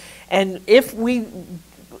if we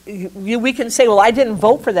can say, well, I didn't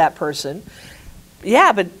vote for that person.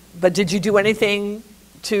 Yeah, but did you do anything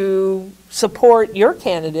to support your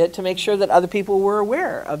candidate to make sure that other people were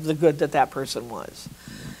aware of the good that person was?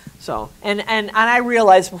 So, and I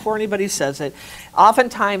realize before anybody says it,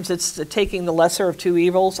 oftentimes it's taking the lesser of two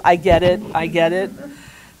evils. I get it.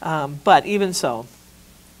 But even so.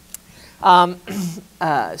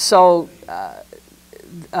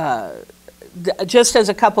 Just as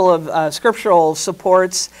a couple of scriptural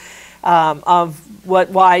supports of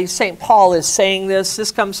why St. Paul is saying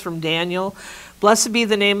this comes from Daniel. Blessed be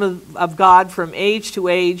the name of God from age to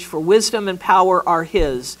age, for wisdom and power are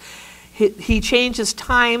his. He changes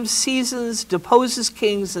times, seasons, deposes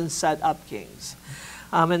kings, and set up kings.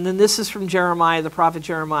 And then this is from Jeremiah, the prophet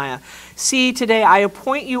Jeremiah. See, today I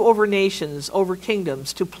appoint you over nations, over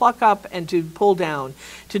kingdoms, to pluck up and to pull down,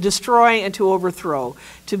 to destroy and to overthrow,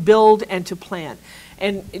 to build and to plant.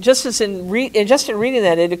 And just in reading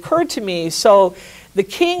that, it occurred to me, so the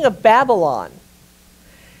king of Babylon,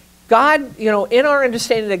 God, in our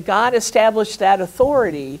understanding that God established that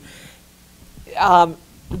authority,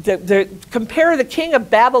 compare the king of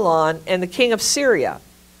Babylon and the king of Syria.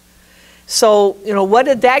 So, what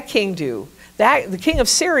did that king do? The king of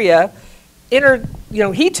Syria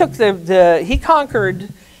he took he conquered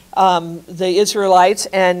the Israelites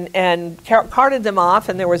and carted them off,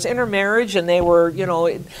 and there was intermarriage, and they were,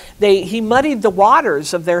 he muddied the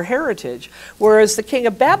waters of their heritage, whereas the king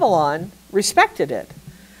of Babylon respected it.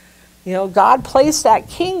 God placed that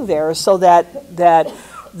king there so that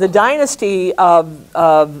the dynasty of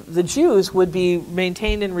the Jews would be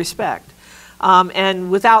maintained in respect.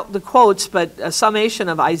 And without the quotes, but a summation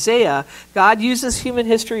of Isaiah, God uses human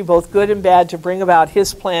history, both good and bad, to bring about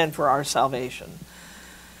his plan for our salvation.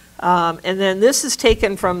 And then this is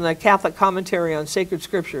taken from the Catholic Commentary on Sacred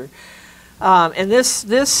Scripture. And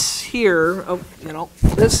this here,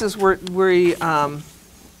 this is where we,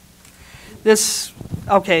 verse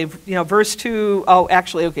 2,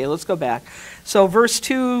 let's go back. So verse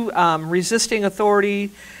 2, resisting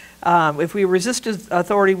authority. If we resist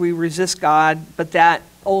authority, we resist God, but that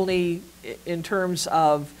only in terms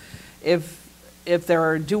of if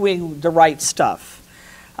they're doing the right stuff.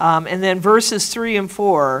 And then verses 3 and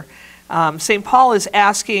 4, St. Paul is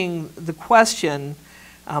asking the question,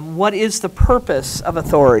 what is the purpose of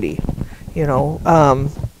authority?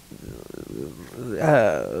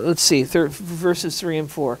 Let's see, verses 3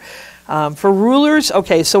 and 4. For rulers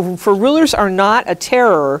are not a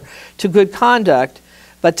terror to good conduct,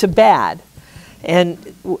 but to bad. And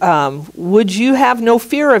would you have no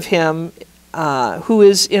fear of him who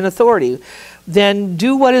is in authority? Then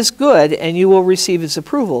do what is good, and you will receive his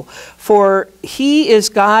approval. For he is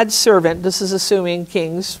God's servant. This is assuming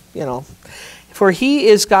kings, For he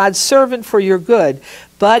is God's servant for your good.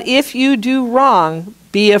 But if you do wrong,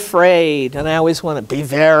 be afraid. And I always want to be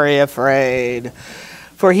very afraid.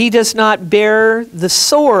 For he does not bear the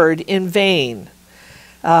sword in vain.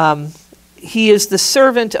 He is the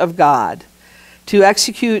servant of God to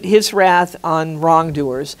execute his wrath on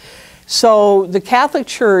wrongdoers. So the Catholic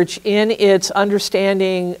Church, in its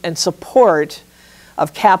understanding and support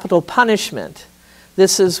of capital punishment,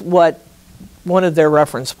 this is what one of their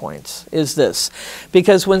reference points is this.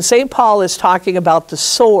 Because when St. Paul is talking about the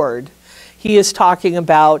sword, he is talking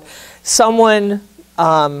about someone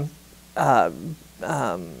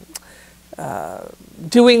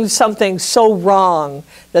doing something so wrong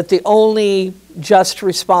that the only just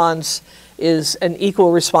response is an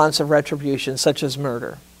equal response of retribution, such as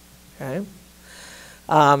murder. Okay?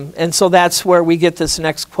 And so that's where we get this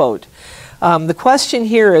next quote. The question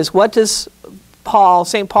here is, what does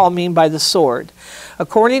St. Paul mean by the sword?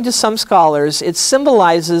 According to some scholars, it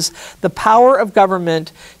symbolizes the power of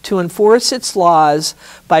government to enforce its laws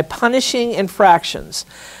by punishing infractions.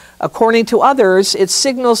 According to others, it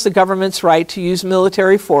signals the government's right to use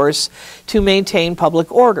military force to maintain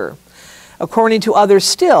public order. According to others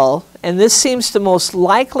still, and this seems the most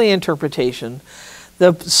likely interpretation,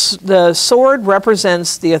 the sword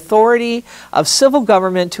represents the authority of civil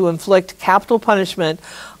government to inflict capital punishment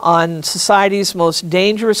on society's most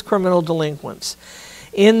dangerous criminal delinquents.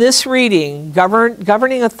 In this reading,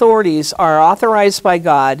 governing authorities are authorized by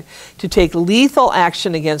God to take lethal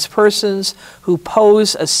action against persons who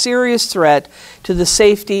pose a serious threat to the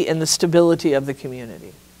safety and the stability of the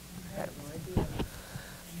community.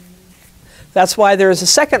 That's why there is a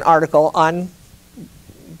second article on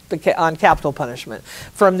capital punishment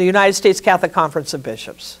from the United States Catholic Conference of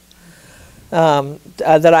Bishops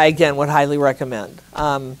that I, again, would highly recommend.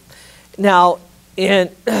 Now,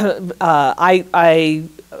 I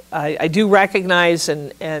do recognize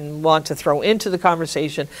and want to throw into the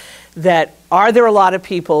conversation that are there a lot of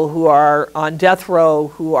people who are on death row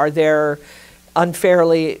who are there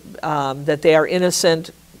unfairly, that they are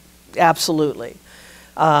innocent? Absolutely.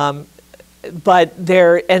 But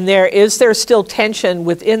is there still tension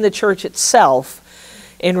within the church itself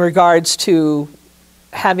in regards to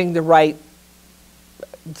having the right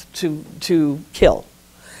to kill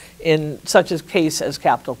in such a case as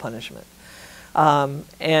capital punishment?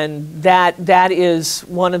 And that is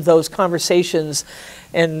one of those conversations,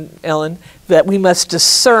 and Ellen, that we must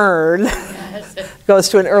discern. Goes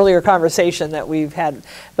to an earlier conversation that we've had,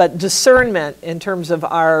 but discernment in terms of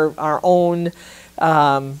our own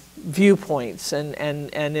viewpoints,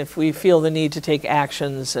 and if we feel the need to take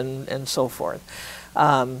actions and so forth.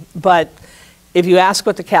 But if you ask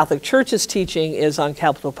what the Catholic Church's teaching is on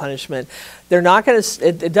capital punishment, they're not going to.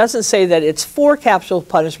 It doesn't say that it's for capital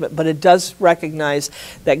punishment, but it does recognize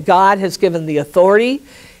that God has given the authority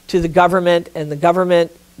to the government, and the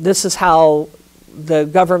government. This is how the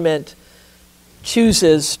government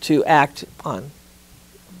chooses to act on.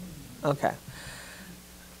 Okay.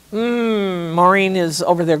 Maureen is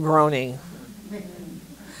over there groaning.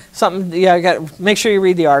 Something. Yeah, make sure you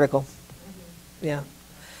read the article. Yeah.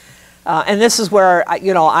 And this is where,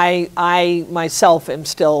 I myself am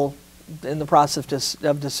still in the process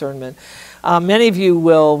of discernment. Many of you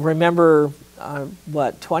will remember,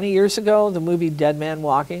 20 years ago, the movie Dead Man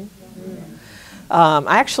Walking?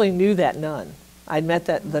 I actually knew that nun. I'd met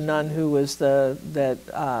the nun who was in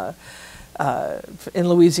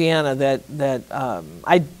Louisiana that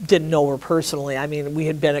I didn't know her personally. I mean, we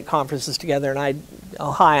had been at conferences together, and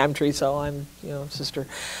hi, I'm Theresa, I'm, sister.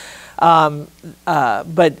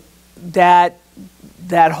 But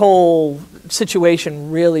that whole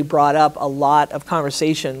situation really brought up a lot of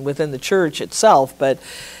conversation within the church itself, but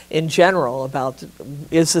in general about,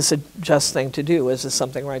 is this a just thing to do? Is this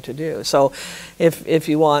something right to do? So if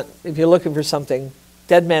you're looking for something,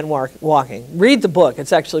 Dead Man Walking, read the book.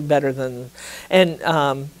 It's actually better than, and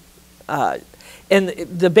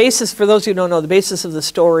the basis, for those who don't know, the basis of the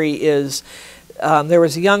story is there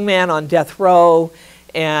was a young man on death row,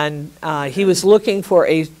 and he was looking for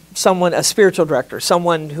a spiritual director,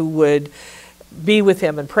 someone who would be with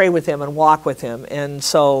him and pray with him and walk with him. And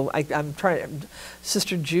so I'm trying,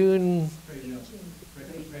 Sister June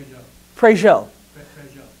Prejeot.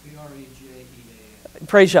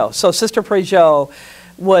 Prejeot. So Sister Prejeot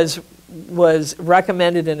was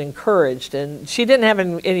recommended and encouraged, and she didn't have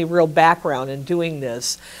any real background in doing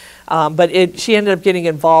this, but she ended up getting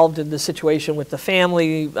involved in the situation with the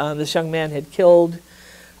family. This young man had killed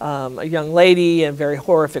a young lady in a very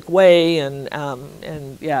horrific way, and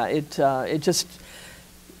yeah, it just,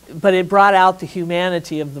 but it brought out the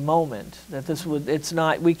humanity of the moment,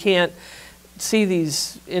 that we can't see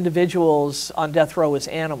these individuals on death row as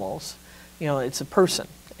animals. It's a person,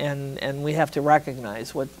 and we have to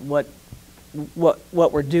recognize what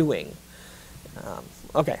we're doing.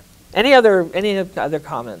 Okay. Any other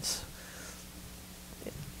comments?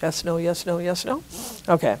 Yes, no, yes, no, yes, no?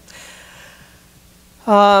 Okay.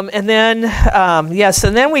 And then, yes,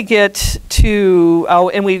 and then we get to,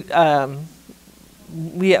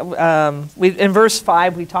 we in verse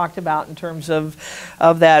 5 we talked about in terms of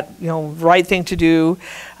that, right thing to do.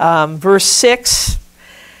 Verse 6,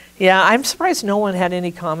 yeah, I'm surprised no one had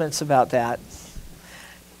any comments about that.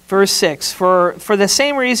 Verse 6, for the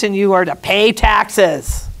same reason you are to pay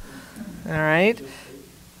taxes. All right?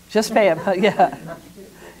 Just pay them, yeah.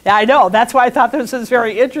 Yeah, I know. That's why I thought this was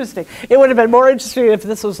very interesting. It would have been more interesting if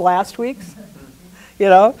this was last week's,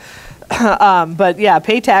 But yeah,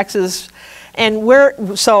 pay taxes.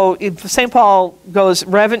 And so St. Paul goes,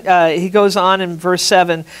 he goes on in verse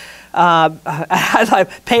 7,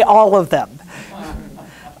 pay all of them.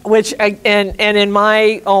 Which, and in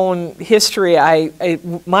my own history,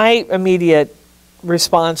 my immediate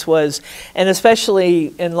response was, and especially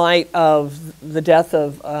in light of the death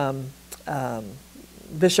of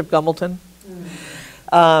Bishop Gumbleton,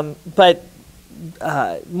 but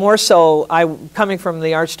more so, coming from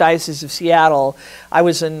the Archdiocese of Seattle, I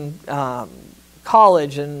was in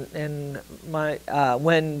college, and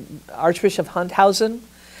when Archbishop Hunthausen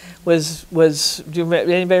do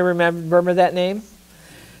anybody remember that name?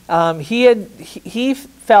 He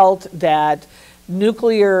felt that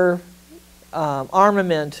nuclear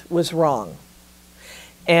armament was wrong,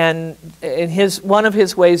 and one of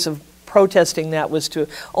his ways of protesting that was to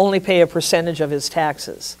only pay a percentage of his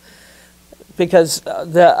taxes, because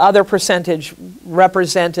the other percentage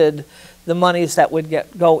represented the monies that would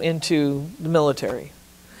go into the military.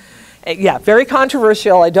 Yeah, very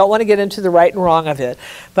controversial. I don't want to get into the right and wrong of it,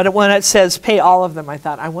 but when it says pay all of them, I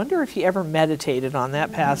thought, I wonder if he ever meditated on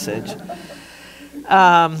that passage.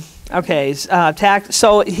 Okay, tax.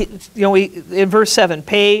 So in verse 7,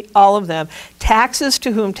 pay all of them, taxes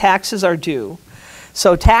to whom taxes are due.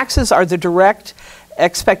 So taxes are the direct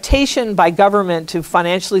expectation by government to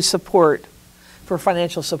financially support, for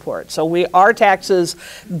financial support. So our taxes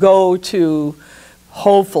go to,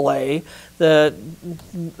 hopefully,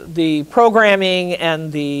 the programming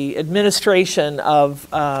and the administration of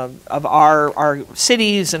our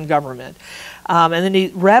cities and government. And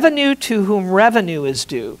then revenue to whom revenue is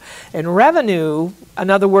due. And revenue,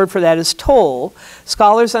 another word for that is toll.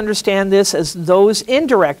 Scholars understand this as those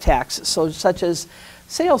indirect taxes, so such as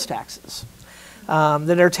sales taxes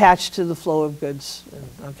that are attached to the flow of goods.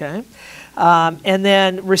 Okay, and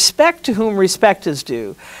then respect to whom respect is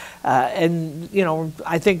due. And you know,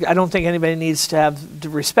 I don't think anybody needs to have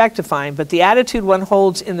respect defined, but the attitude one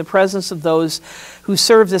holds in the presence of those who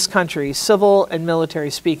serve this country, civil and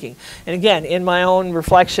military speaking. And again, in my own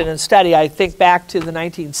reflection and study, I think back to the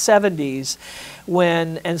 1970s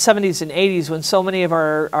and 70s and 80s when so many of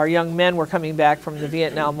our young men were coming back from the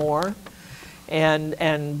Vietnam War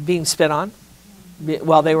and being spit on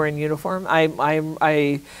while they were in uniform.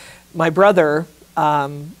 My brother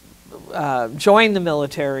joined the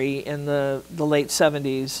military in the late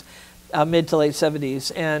 70s, mid to late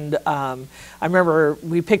 70s, and I remember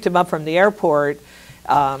we picked him up from the airport,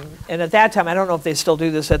 and at that time, I don't know if they still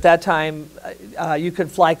do this, at that time you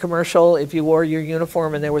could fly commercial if you wore your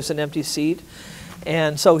uniform and there was an empty seat,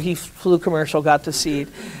 and so he flew commercial, got the seat.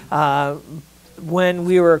 When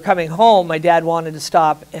we were coming home, my dad wanted to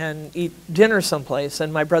stop and eat dinner someplace,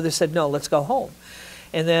 and my brother said, no, let's go home.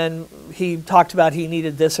 And then he talked about he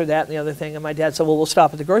needed this or that and the other thing, and my dad said, well, we'll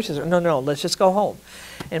stop at the grocery store. No, let's just go home.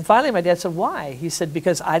 And finally my dad said, why? He said,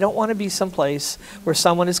 because I don't want to be someplace where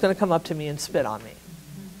someone is going to come up to me and spit on me.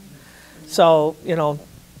 So, you know,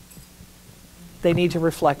 they need to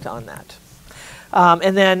reflect on that.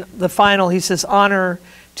 And then the final, he says, honor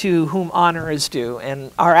to whom honor is due, and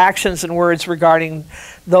our actions and words regarding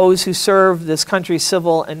those who serve this country,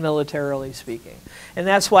 civil and militarily speaking. And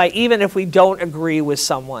that's why even if we don't agree with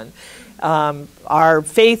someone, our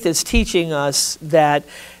faith is teaching us that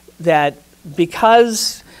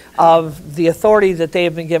because of the authority that they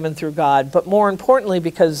have been given through God, but more importantly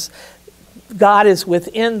because God is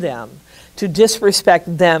within them, to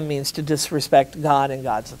disrespect them means to disrespect God and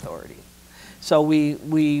God's authority. So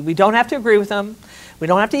we don't have to agree with them. We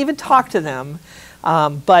don't have to even talk to them.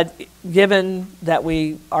 But given that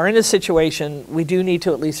we are in a situation, we do need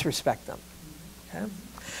to at least respect them. Okay?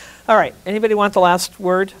 All right. Anybody want the last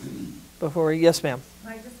word before we? Yes, ma'am.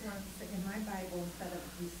 I just want to say, in my Bible, instead of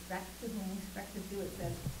respect to whom respect is due, it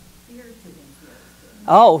says fear to whom fear is due.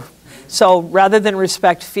 Oh, so rather than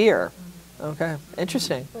respect, fear. Okay,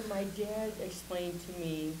 interesting. But my dad explained to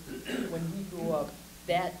me when he grew up,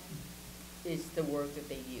 that is the word that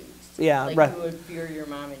they used. Yeah, like right. You would fear your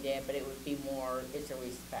mom and dad, but it would be more, it's a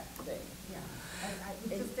respect thing. Yeah,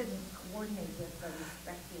 it just didn't coordinate with the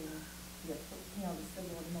respecting, the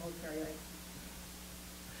civil and military. Like,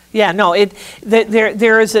 Yeah, no,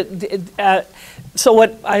 there is a, so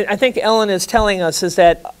what I think Ellen is telling us is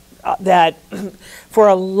that for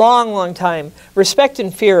a long, long time, respect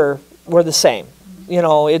and fear were the same. You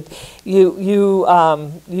know, you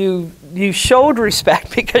showed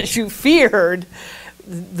respect because you feared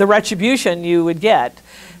the retribution you would get.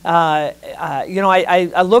 You know,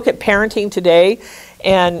 I look at parenting today,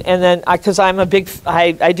 and then because I'm a big,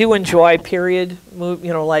 I do enjoy period, you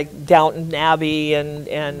know, like Downton Abbey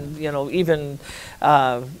and you know, even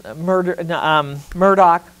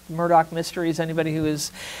Murdoch mysteries. Anybody who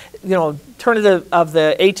is, you know, turn of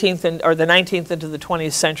the 18th or the 19th into the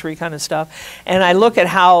 20th century kind of stuff, and I look at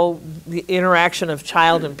how the interaction of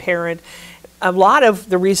child and parent. A lot of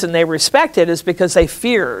the reason they respected is because they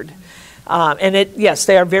feared, and yes,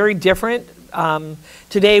 they are very different.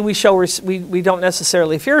 Today we show we don't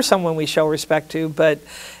necessarily fear someone we show respect to, but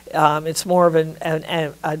it's more of an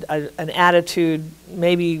attitude,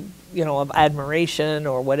 maybe, you know, of admiration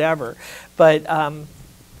or whatever. But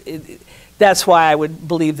that's why I would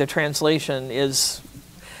believe the translation is.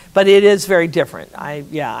 But it is very different.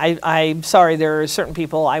 I'm sorry. There are certain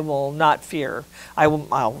people I will not fear.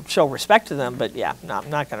 I'll show respect to them, but yeah, no, I'm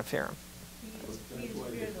not going to fear them. That's why they say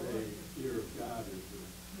fear of God is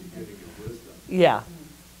the beginning of wisdom. Yeah,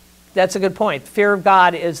 that's a good point. Fear of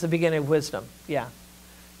God is the beginning of wisdom. Yeah,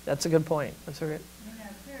 that's a good point. That's okay. I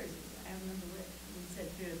remember we said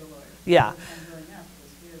fear of the Lord. Yeah. Growing up, it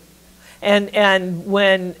was fear of the Lord. And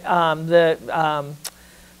when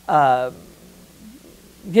the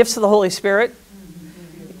gifts of the Holy Spirit,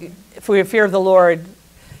 if we have fear of the Lord,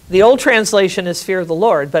 the old translation is fear of the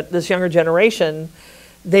Lord, but this younger generation,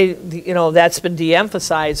 you know, that's been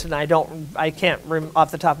de-emphasized, and I can't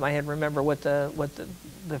off the top of my head remember what the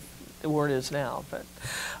word is now. But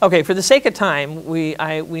okay, for the sake of time, we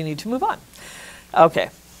need to move on. Okay,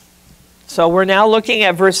 so we're now looking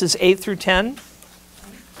at verses 8 through 10.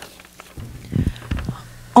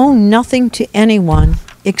 Owe nothing to anyone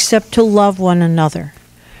except to love one another.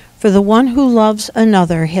 For the one who loves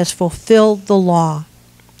another has fulfilled the law.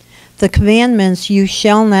 The commandments, you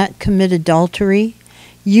shall not commit adultery,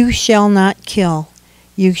 you shall not kill,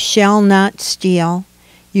 you shall not steal,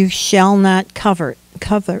 you shall not covet,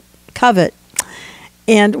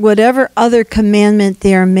 and whatever other commandment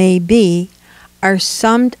there may be, are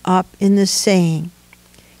summed up in the saying,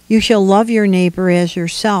 you shall love your neighbor as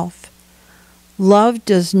yourself. Love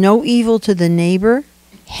does no evil to the neighbor,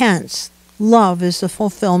 hence, love is the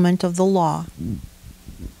fulfillment of the law.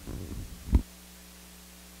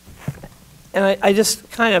 And I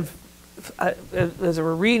just kind of, as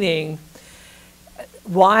we're reading,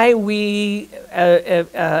 why we,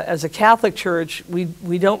 as a Catholic Church,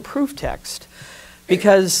 we don't proof text,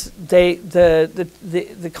 because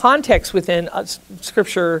the context within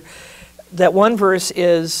Scripture, that one verse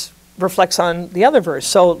reflects on the other verse.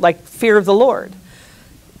 So, like fear of the Lord,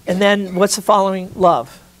 and then what's the following?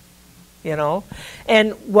 Love,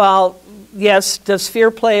 And while yes, does fear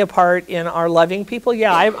play a part in our loving people?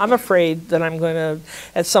 Yeah, I'm afraid that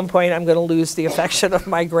at some point, I'm going to lose the affection of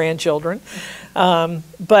my grandchildren.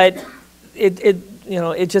 But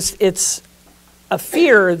it's a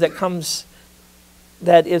fear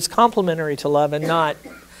that is complementary to love and not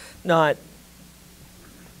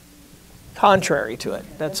contrary to it.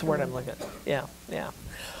 That's the word I'm looking at. Yeah.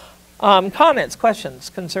 Comments, questions,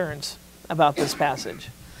 concerns about this passage?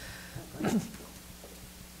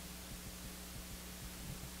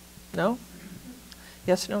 No?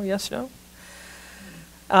 Yes, no, yes, no?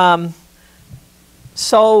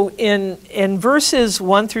 So in verses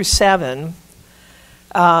 1 through 7,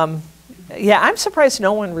 I'm surprised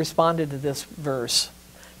no one responded to this verse.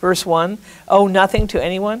 Verse 1, owe nothing to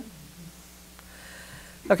anyone.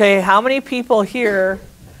 Okay, how many people here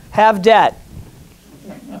have debt?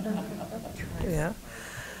 Yeah.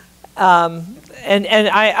 And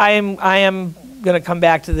I am going to come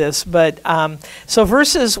back to this, but so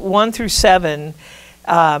verses 1 through 7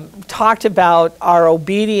 talked about our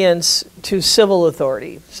obedience to civil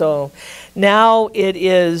authority. So now it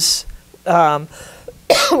is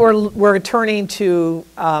we're turning to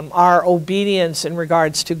our obedience in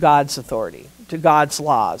regards to God's authority, to God's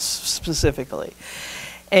laws specifically.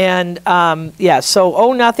 And so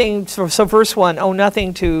owe nothing. So verse 1, owe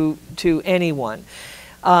nothing to anyone.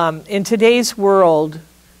 In today's world,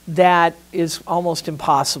 that is almost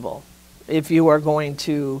impossible if you are going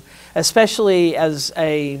to, especially as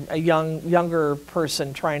a younger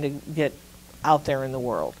person trying to get out there in the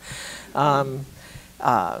world.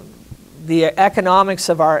 The economics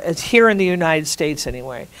of it's here in the United States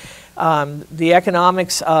anyway, the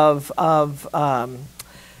economics of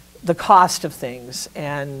the cost of things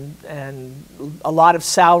and a lot of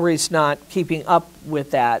salaries not keeping up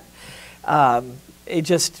with that, it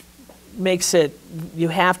just makes it, you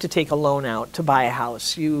have to take a loan out to buy a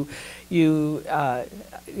house. I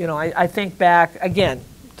think back, again,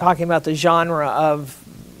 talking about the genre of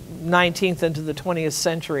 19th into the 20th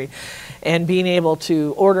century, and being able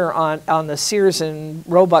to order on the Sears and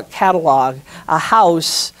Roebuck catalog a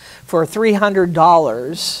house for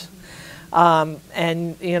 $300. And,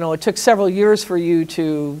 it took several years for you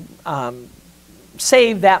to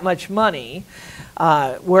save that much money,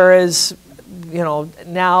 whereas,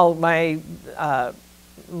 now my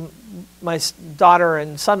daughter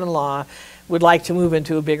and son-in-law would like to move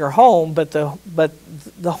into a bigger home, but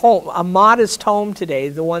the home, a modest home today,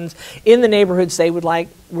 the ones in the neighborhoods they would like,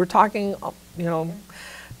 we're talking,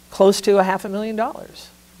 close to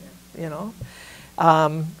 $500,000,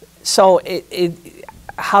 So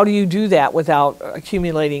how do you do that without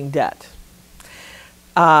accumulating debt?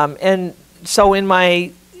 And so in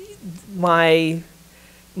my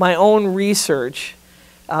own research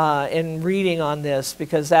in reading on this,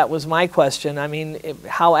 because that was my question,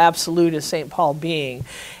 how absolute is St. Paul being?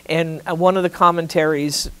 And one of the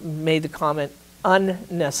commentaries made the comment,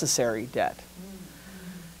 unnecessary debt.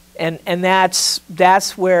 And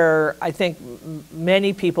that's where I think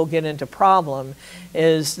many people get into problem,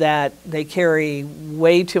 is that they carry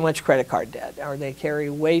way too much credit card debt, or they carry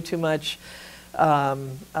way too much, not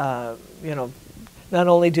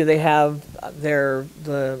only do they have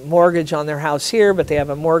the mortgage on their house here, but they have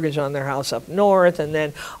a mortgage on their house up north, and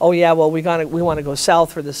then we want to go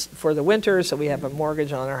south for the winter, so we have a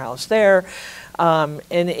mortgage on our house there, and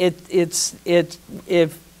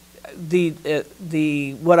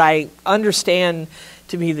what I understand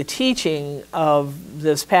to be the teaching of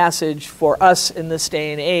this passage for us in this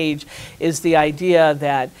day and age is the idea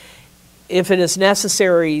that if it is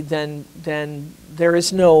necessary, then there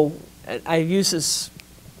is no, I use this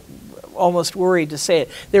almost worried to say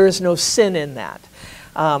it, there is no sin in that.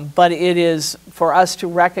 But it is for us to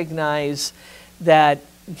recognize that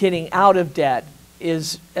getting out of debt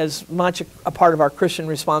is as much a part of our Christian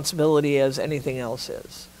responsibility as anything else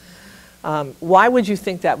is. Why would you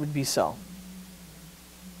think that would be so?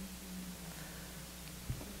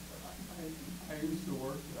 I used to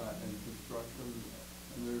work in construction,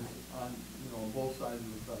 and there's on both sides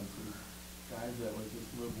of the fence. There's guys that would just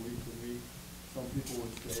live week to week. Some people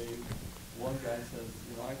would save. One guy says,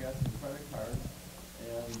 I got some credit cards,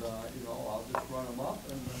 and I'll just run them up,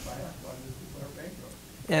 and if I have to, I'll just declare bankruptcy.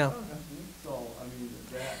 Yeah. So I mean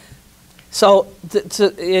that. So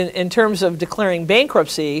in terms of declaring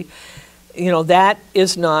bankruptcy, that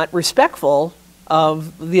is not respectful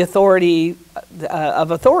of the authority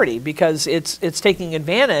because it's taking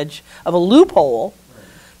advantage of a loophole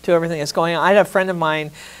to everything that's going on. I had a friend of mine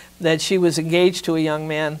that she was engaged to a young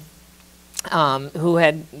man who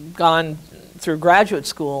had gone through graduate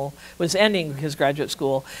school, was ending his graduate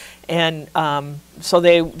school, and so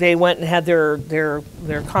they went and had their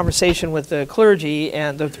conversation with the clergy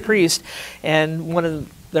and the priest, and one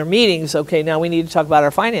of their meetings, okay, now we need to talk about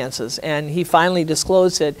our finances, and he finally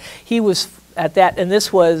disclosed that he was at that, and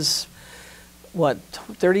this was,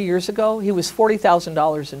 30 years ago? He was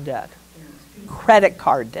 $40,000 in debt, credit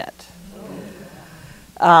card debt,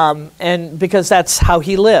 and because that's how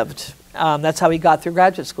he lived. That's how he got through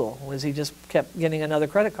graduate school, was he just kept getting another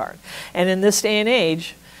credit card. And in this day and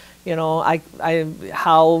age,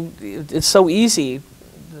 how it's so easy.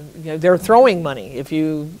 They're throwing money. If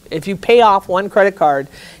you pay off one credit card,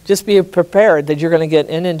 just be prepared that you're going to get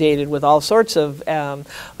inundated with all sorts of.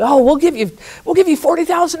 We'll give you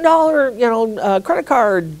 $40,000 credit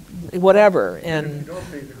card, whatever. And if you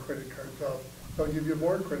don't pay the credit cards off, they'll give you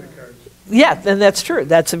more credit cards. Yeah, and that's true.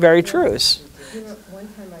 That's very true. One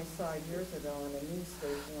time I saw years ago on a news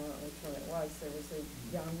station, I don't know which one it was, there was a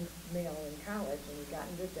young male in college and he got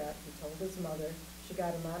into debt. He told his mother, she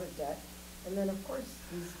got him out of debt. And then, of course,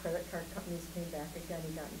 these credit card companies came back again,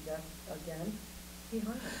 he got in debt again. He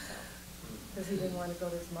hung himself because he didn't want to go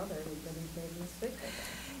to his mother and he'd made a mistake with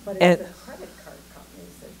it. But it's the credit card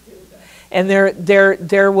companies that do that. And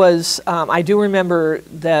there was, I do remember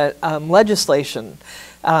that legislation,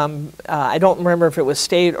 I don't remember if it was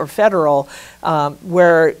state or federal,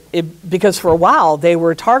 where because for a while they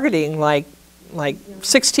were targeting like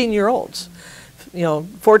 16-year-olds,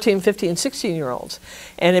 14, 15, 16-year-olds,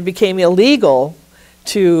 and it became illegal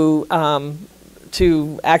to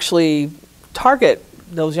actually target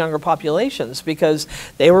those younger populations because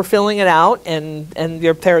they were filling it out, and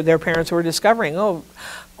their parents were discovering, oh,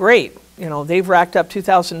 great, they've racked up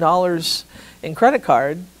 $2,000 in credit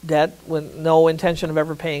card debt with no intention of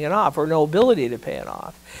ever paying it off or no ability to pay it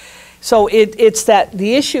off. So it's that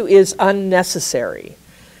the issue is unnecessary,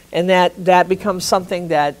 and that becomes something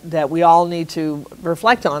that we all need to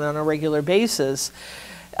reflect on a regular basis.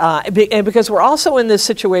 And because we're also in this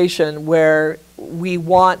situation where we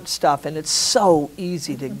want stuff and it's so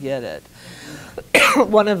easy to get it.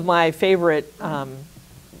 One of my favorite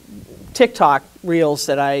TikTok reels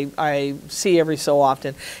that I see every so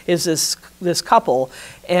often is this couple,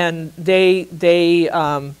 and they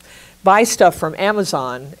buy stuff from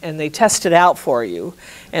Amazon and they test it out for you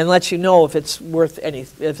and let you know if it's any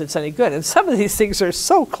good. And some of these things are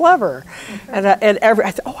so clever, and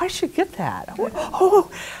I thought, I should get that.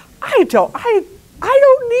 I don't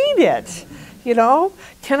need it.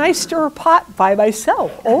 Can I stir a pot by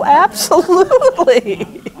myself? Oh,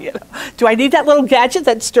 absolutely. Do I need that little gadget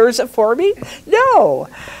that stirs it for me? No.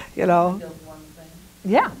 Yeah,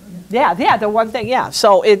 the one thing, yeah.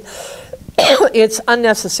 So it's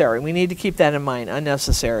unnecessary. We need to keep that in mind,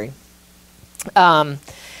 unnecessary. And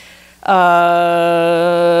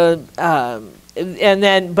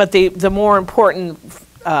then, but the more important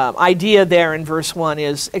idea there in verse 1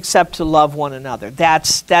 is except to love one another.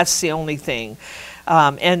 That's the only thing,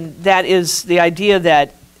 and that is the idea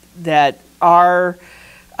that our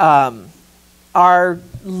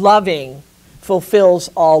loving fulfills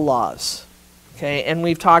all laws. Okay, and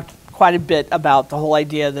we've talked quite a bit about the whole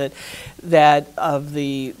idea that of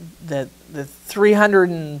the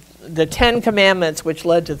 10 commandments, which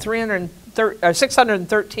led to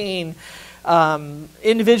 613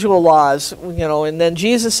 individual laws, and then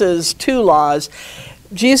Jesus's 2 laws.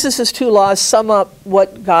 Jesus's 2 laws sum up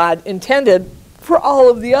what God intended for all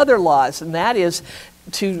of the other laws, and that is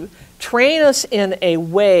to train us in a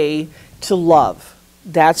way to love.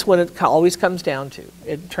 That's what it always comes down to.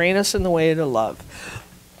 Train us in the way to love.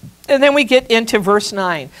 And then we get into verse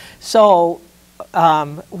 9. So,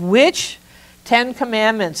 which 10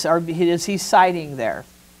 commandments is he citing there?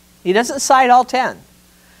 He doesn't cite all 10.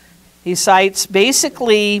 He cites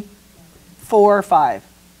basically 4, 5.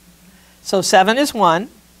 So 7 is 1.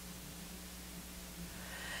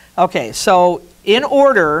 Okay, so in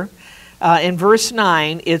order, in verse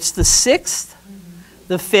 9, it's the 6th,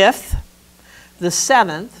 the 5th, the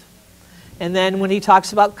 7th, and then when he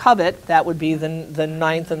talks about covet, that would be the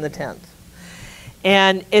 9th and the 10th.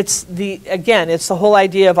 And it's it's the whole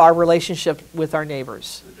idea of our relationship with our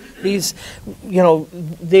neighbors. These,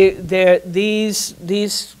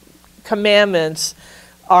 these commandments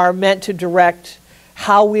are meant to direct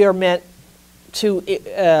how we are meant to,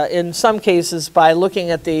 in some cases, by looking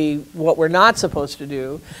at what we're not supposed to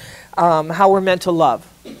do, how we're meant to love.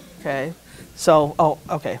 Okay, so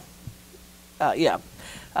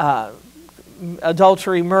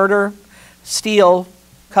adultery, murder, steal,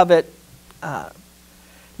 covet,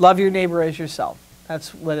 love your neighbor as yourself.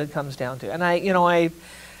 That's what it comes down to. And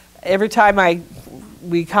every time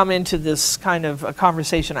we come into this kind of a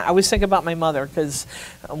conversation, I always think about my mother, because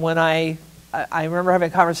when I remember having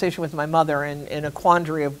a conversation with my mother in a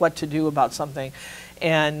quandary of what to do about something,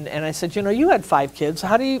 and I said, you had 5 kids.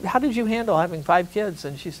 How did you handle having 5 kids?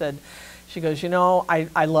 And she goes,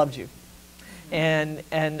 I loved you. And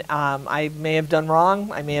I may have done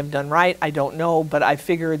wrong, I may have done right, I don't know, but I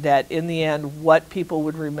figured that in the end, what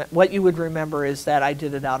you would remember is that I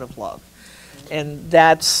did it out of love. And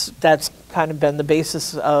that's kind of been the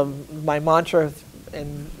basis of my mantra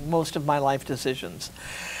in most of my life decisions.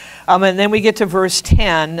 And then we get to verse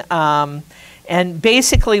 10, and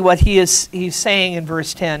basically what he's saying in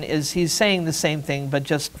verse 10 is he's saying the same thing, but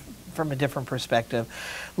just from a different perspective.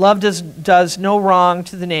 Love does no wrong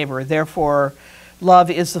to the neighbor, therefore love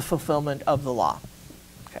is the fulfillment of the law.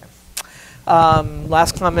 Okay.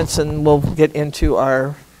 Last comments, and we'll get into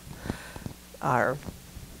our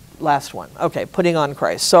last one. Okay, putting on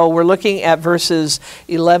Christ. So we're looking at verses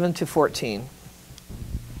 11 to 14.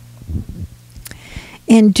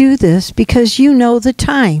 And do this because you know the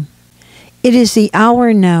time. It is the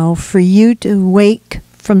hour now for you to wake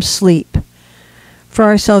from sleep. For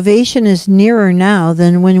our salvation is nearer now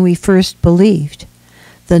than when we first believed.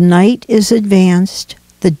 The night is advanced,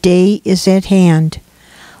 the day is at hand.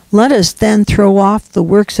 Let us then throw off the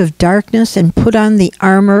works of darkness and put on the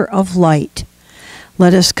armor of light.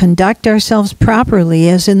 Let us conduct ourselves properly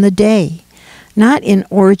as in the day, not in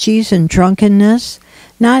orgies and drunkenness,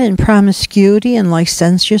 not in promiscuity and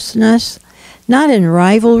licentiousness, not in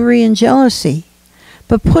rivalry and jealousy,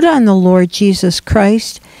 but put on the Lord Jesus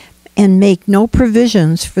Christ and make no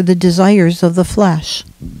provisions for the desires of the flesh.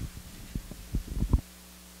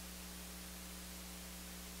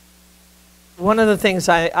 One of the things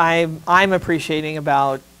I'm appreciating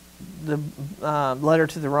about the letter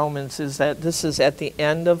to the Romans is that this is at the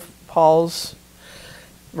end of Paul's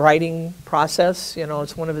writing process.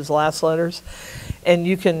 It's one of his last letters, and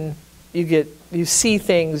you see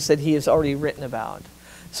things that he has already written about.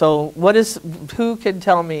 So who can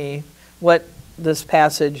tell me what this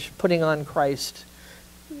passage, putting on Christ,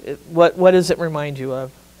 what does it remind you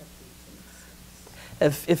of?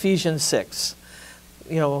 Ephesians 6.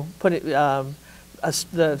 Put it,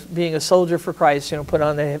 being a soldier for Christ, put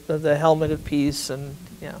on the helmet of peace, and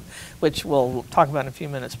which we'll talk about in a few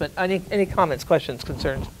minutes. But any comments, questions,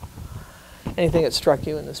 concerns? Anything that struck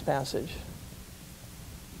you in this passage?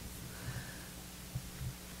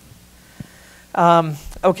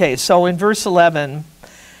 Okay, so in verse 11,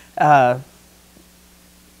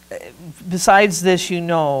 besides this,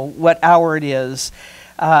 what hour it is.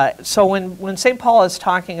 So when St. Paul is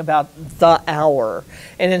talking about the hour,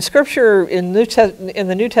 and in Scripture, in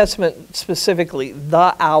the New Testament specifically,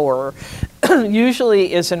 the hour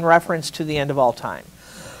usually is in reference to the end of all time.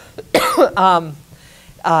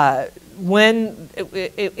 When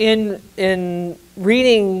in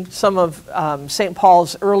reading some of St.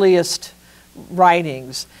 Paul's earliest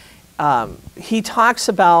writings, he talks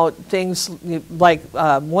about things like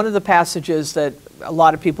one of the passages that a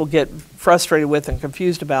lot of people get frustrated with and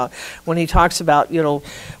confused about, when he talks about,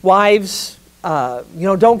 wives,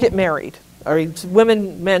 don't get married, or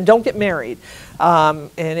men, don't get married.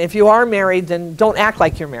 And if you are married, then don't act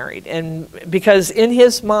like you're married. And because in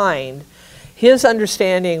his mind, his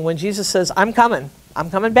understanding, when Jesus says, I'm coming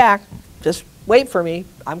back, just wait for me,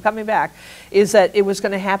 I'm coming back, is that it was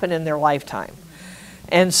going to happen in their lifetime.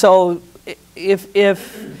 And so if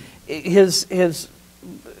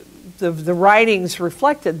the writings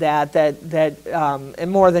reflected that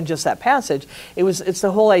and more than just that passage, it's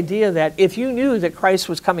the whole idea that if you knew that Christ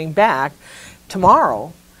was coming back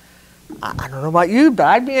tomorrow, I don't know about you, but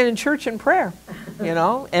I'd be in church in prayer,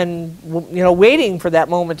 and waiting for that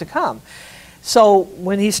moment to come. So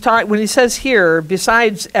when he says here,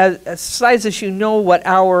 besides this, what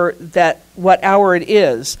hour it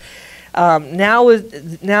is, Now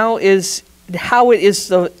is how it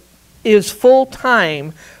is full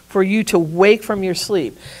time for you to wake from your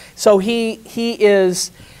sleep. So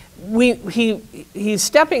he's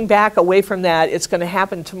stepping back away from that. It's going to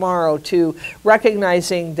happen tomorrow, to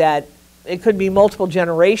recognizing that it could be multiple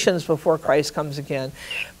generations before Christ comes again.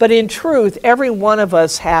 But in truth, every one of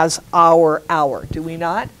us has our hour, do we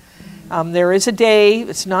not? There is a day.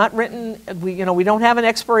 It's not written. We don't have an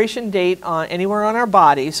expiration date anywhere on our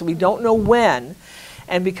body, so we don't know when.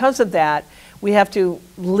 And because of that, we have to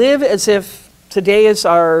live as if today is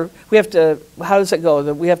how does it go?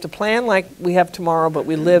 That we have to plan like we have tomorrow, but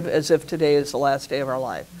we live as if today is the last day of our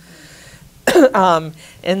life. And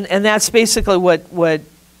that's basically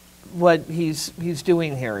what he's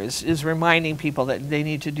doing here, is reminding people that they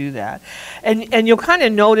need to do that. And you'll kind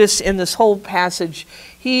of notice in this whole passage,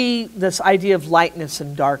 this idea of lightness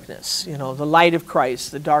and darkness, the light of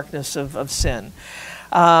Christ, the darkness of sin.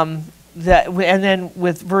 And then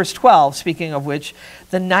with verse 12, speaking of which,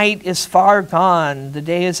 the night is far gone, the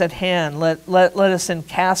day is at hand. Let us then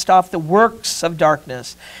cast off the works of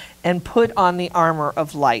darkness and put on the armor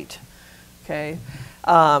of light. Okay,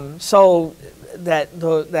 so that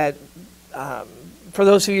for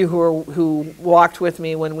those of you who walked with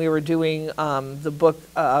me when we were doing the book,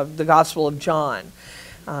 the Gospel of John,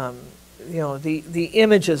 the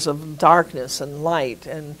images of darkness and light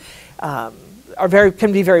and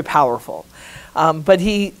can be very powerful. But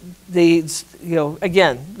again,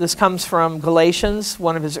 this comes from Galatians,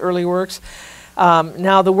 one of his early works.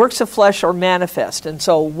 Now the works of flesh are manifest. And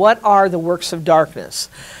so what are the works of darkness?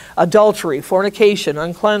 Adultery, fornication,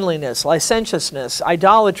 uncleanliness, licentiousness,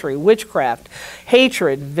 idolatry, witchcraft,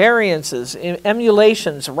 hatred, variances,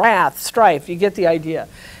 emulations, wrath, strife. You get the idea.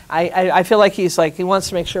 I feel like he wants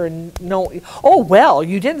to make sure oh, well,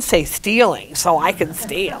 you didn't say stealing, so I can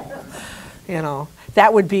steal.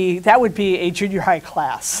 That would be a junior high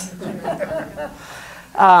class.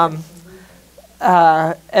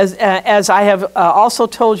 As I have also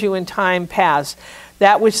told you in time past,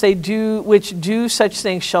 that which do such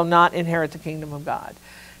things shall not inherit the kingdom of God.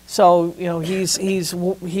 So he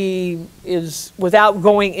is without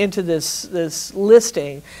going into this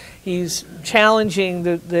listing, he's challenging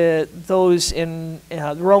those in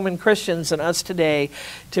Roman Christians and us today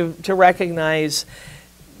to recognize,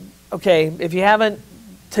 okay, if you haven't,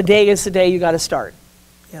 today is the day you got to start.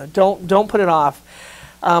 Don't put it off.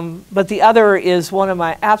 But the other is one of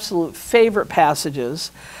my absolute favorite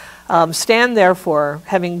passages. Stand therefore,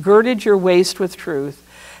 having girded your waist with truth,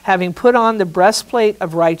 having put on the breastplate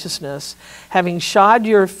of righteousness, having shod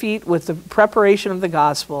your feet with the preparation of the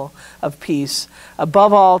gospel of peace,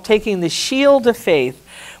 above all, taking the shield of faith,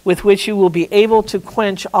 with which you will be able to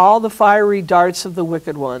quench all the fiery darts of the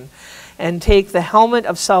wicked one, and take the helmet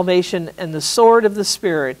of salvation and the sword of the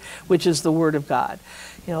Spirit, which is the word of God.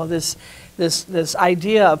 This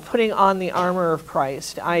idea of putting on the armor of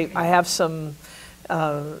Christ. I have some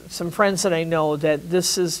friends that I know that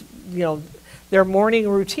this is, their morning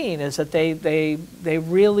routine is that they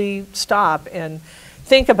really stop and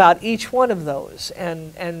think about each one of those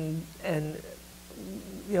and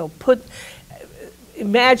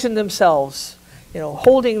imagine themselves,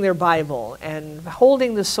 holding their Bible and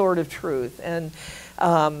holding the sword of truth, and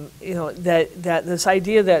that this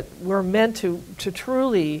idea that we're meant to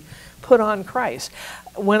truly put on Christ.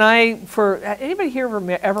 Anybody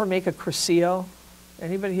here ever make a crucio?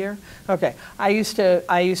 Anybody here? Okay. I used to.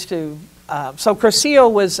 So crucio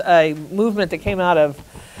was a movement that came out of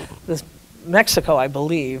Mexico, I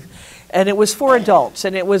believe, and it was for adults,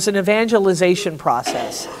 and it was an evangelization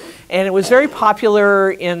process, and it was very popular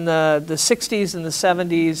in the 60s and the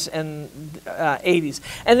 70s and 80s,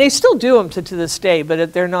 and they still do them to this day,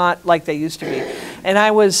 but they're not like they used to be. And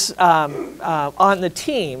I was on the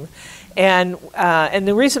team. And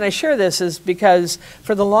the reason I share this is because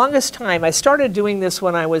for the longest time, I started doing this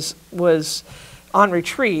when I was on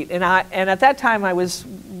retreat, and at that time I was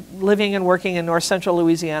living and working in north central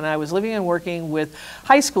Louisiana. I was living and working with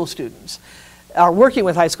high school students, working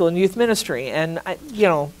with high school and youth ministry, and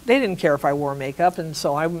they didn't care if I wore makeup, and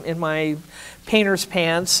so I'm in my painter's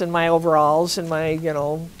pants and my overalls and my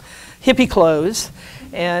hippie clothes,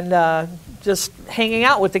 and just hanging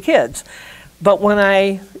out with the kids. But when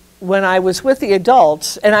I was with the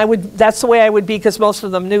adults, and that's the way I would be because most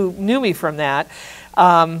of them knew me from that.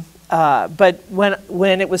 But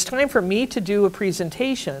when it was time for me to do a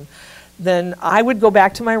presentation, then I would go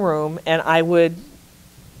back to my room and I would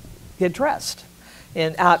get dressed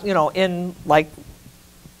in like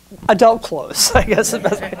adult clothes, I guess.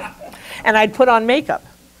 And I'd put on makeup.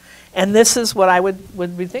 And this is what I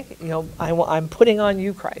would be thinking, you know, I'm putting on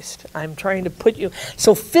you, Christ. I'm trying to put you.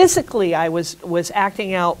 So physically, I was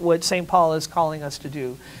acting out what St. Paul is calling us to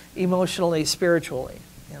do, emotionally, spiritually,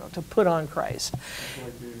 you know, to put on Christ. It's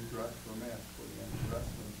like being dressed for mass, putting on dress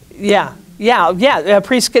for Yeah, a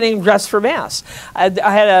priest getting dressed for Mass. I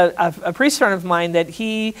had a priest friend of mine that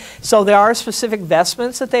so there are specific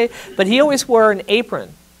vestments but he always wore an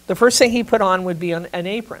apron. The first thing he put on would be an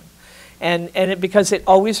apron. Because it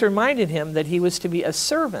always reminded him that he was to be a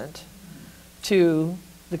servant to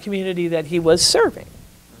the community that he was serving,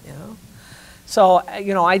 you know. So,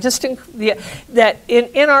 you know, I just think that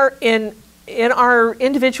in our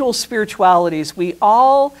individual spiritualities, we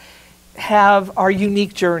all have our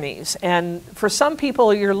unique journeys. And for some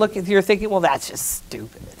people, you're thinking, well, that's just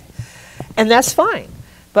stupid. And that's fine.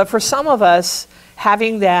 But for some of us,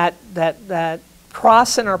 having that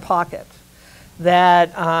cross in our pocket,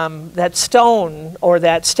 that stone or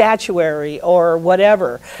that statuary or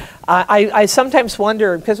whatever. I sometimes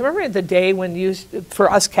wonder, because remember the day when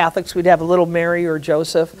for us Catholics, we'd have a little Mary or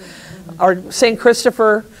Joseph or St.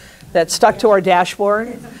 Christopher that stuck to our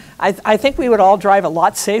dashboard? I think we would all drive a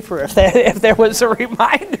lot safer if there was a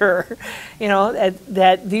reminder, you know,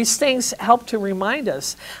 that these things help to remind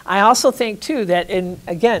us. I also think, too, that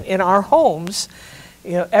in our homes,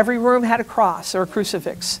 you know, every room had a cross or a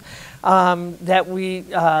crucifix.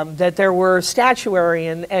 That there were statuary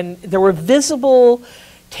and there were visible,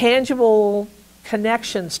 tangible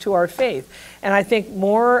connections to our faith. And I think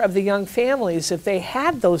more of the young families, if they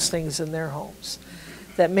had those things in their homes,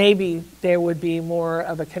 that maybe there would be more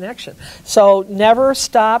of a connection. So never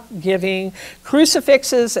stop giving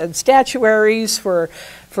crucifixes and statuaries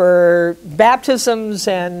for baptisms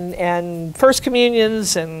and first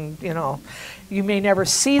communions, and, you know, you may never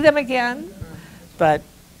see them again, but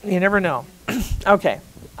you never know. Okay.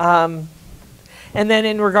 And then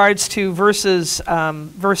in regards to verse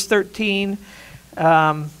 13,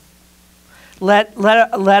 let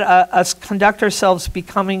us conduct ourselves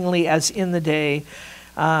becomingly as in the day.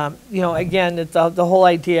 You know, again, the whole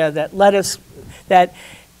idea that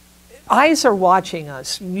eyes are watching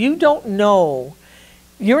us. You don't know.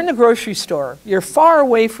 You're in the grocery store. You're far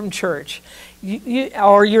away from church,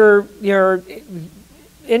 or you're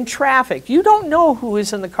in traffic. You don't know who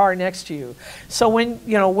is in the car next to you. So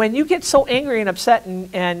when you get so angry and upset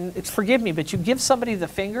and it's, forgive me, but you give somebody the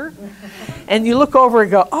finger and you look over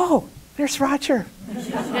and go, oh, there's Roger.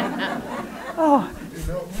 Oh,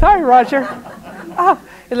 sorry, Roger. Oh,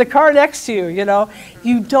 in the car next to you, you know.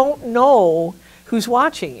 You don't know who's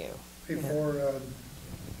watching you. Before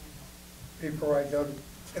I got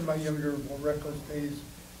in my younger, more reckless days,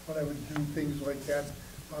 when I would do things like that,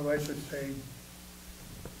 my wife would say,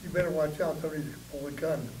 you better watch out, somebody's going to pull a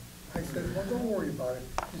gun. I said, well, don't worry about it.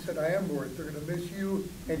 She said, I am worried. They're going to miss you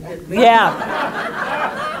and get me. Yeah.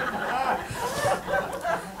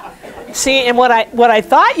 See, and what I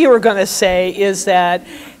thought you were going to say is that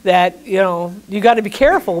you know, you got to be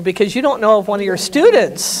careful because you don't know if one of your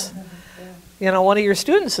students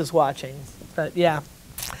is watching. But yeah.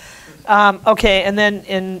 Okay, and then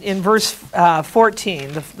in verse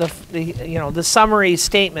 14, the summary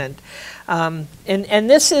statement. And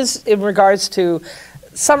this is in regards to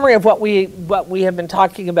summary of what we have been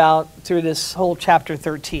talking about through this whole chapter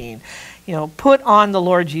 13. You know, put on the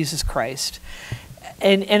Lord Jesus Christ.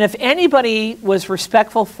 And if anybody was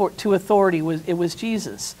respectful to authority, it was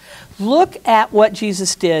Jesus. Look at what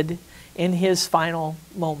Jesus did in his final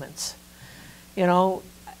moments. You know,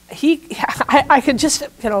 I could just,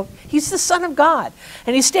 you know, he's the Son of God.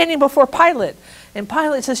 And he's standing before Pilate. And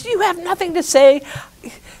Pilate says, you have nothing to say.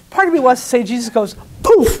 Part of me wants to say, Jesus goes,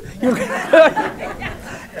 poof,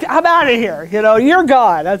 I'm out of here. You know, you're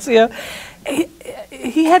gone. That's, you know,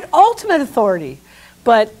 he had ultimate authority.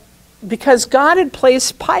 But because God had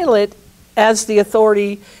placed Pilate as the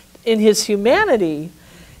authority in his humanity,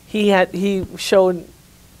 he showed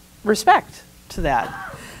respect to that.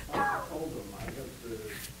 I told him, I have the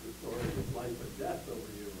authority of life and death over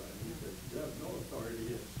you. And he said, you have no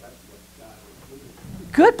authority except what God has given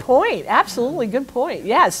you. Good point. Absolutely good point.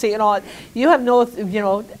 Yeah. See, you know, you have no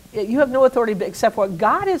authority except what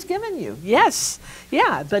God has given you. Yes.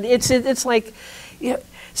 Yeah. But it's like, you know,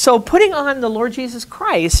 so putting on the Lord Jesus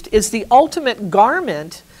Christ is the ultimate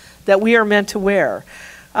garment that we are meant to wear.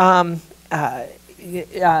 And I'm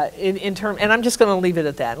just going to leave it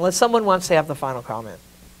at that, unless someone wants to have the final comment.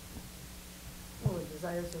 Well, the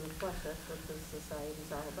desires of the flesh, that's what this society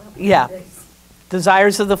is all about. Yeah.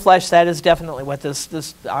 Desires of the flesh, that is definitely what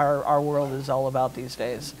our world is all about these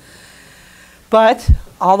days. But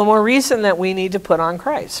all the more reason that we need to put on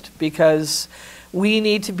Christ, because we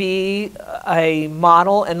need to be a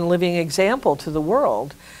model and living example to the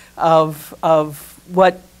world of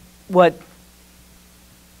what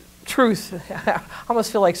truth, I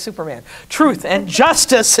almost feel like Superman, truth and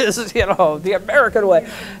justice is, the American way.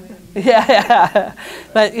 Yeah.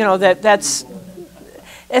 But, that's,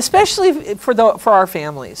 especially for our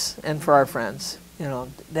families and for our friends,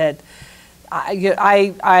 that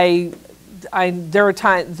there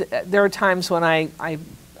are times when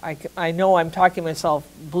I know I'm talking myself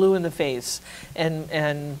blue in the face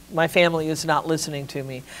and my family is not listening to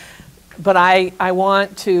me. But I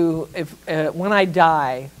want to, when I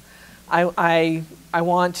die, I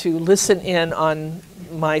want to listen in on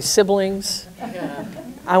my siblings.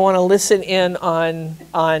 I want to listen in on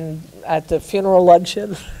at the funeral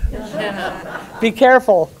luncheon. Be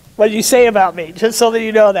careful what you say about me, just so that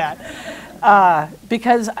you know that.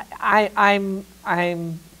 Because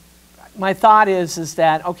my thought is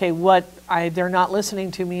that, okay, they're not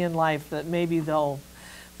listening to me in life, that maybe they'll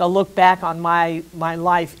look back on my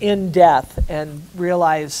life in death and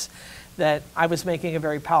realize that I was making a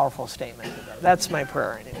very powerful statement. That's my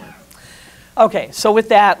prayer anyway. Okay, so with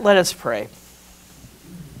that, let us pray.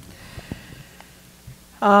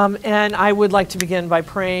 And I would like to begin by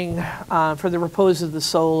praying for the repose of the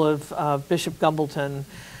soul of Bishop Gumbleton,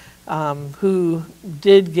 who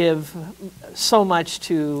did give so much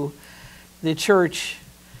to the church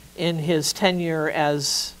in his tenure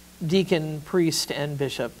as deacon, priest, and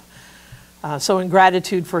bishop. So in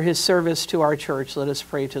gratitude for his service to our church, let us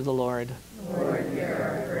pray to the Lord. Lord, hear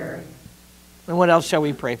our prayer. And what else shall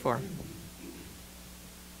we pray for?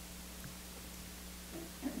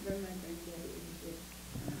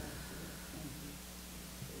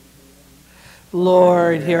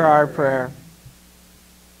 Lord, hear our prayer.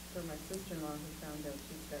 For my sister-in-law who found out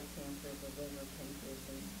she's got cancer of the liver, pancreas,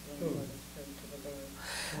 and let us pray to the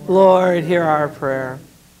Lord. Lord, hear our prayer.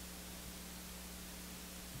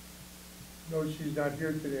 No, she's not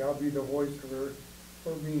here today. I'll be the voice of her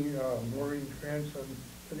for me, Maureen's grandson,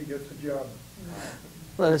 till he gets a job.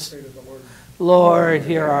 Let us, Pray to the Lord. Lord,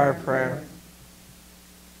 hear our prayer.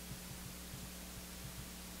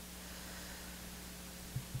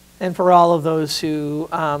 And for all of those who,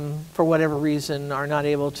 for whatever reason, are not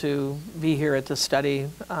able to be here at the study,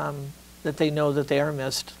 that they know that they are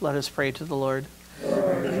missed, let us pray to the Lord.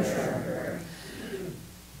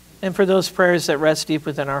 And for those prayers that rest deep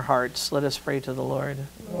within our hearts, let us pray to the Lord.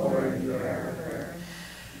 Lord, hear our prayer.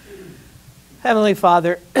 Heavenly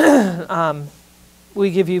Father,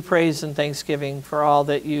 we give you praise and thanksgiving for all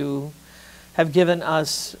that you have given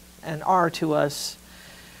us and are to us.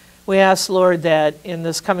 We ask, Lord, that in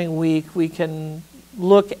this coming week we can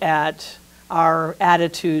look at our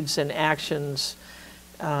attitudes and actions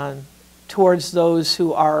towards those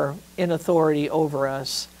who are in authority over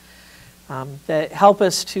us, that help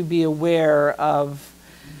us to be aware of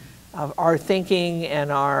our thinking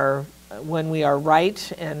and when we are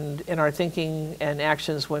right, and in our thinking and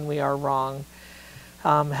actions when we are wrong.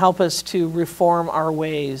 Help us to reform our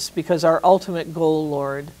ways, because our ultimate goal,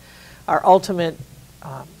 Lord, our ultimate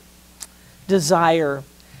desire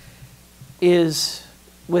is,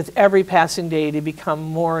 with every passing day, to become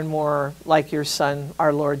more and more like your Son,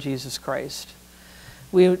 our Lord Jesus Christ.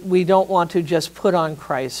 We don't want to just put on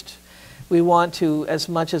Christ. We want to, as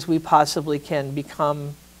much as we possibly can,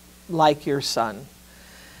 become like your Son.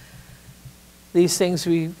 These things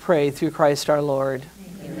we pray through Christ our Lord.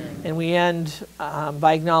 Amen. And we end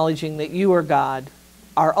by acknowledging that you are God,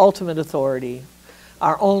 our ultimate authority,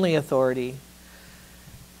 our only authority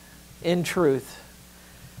in truth,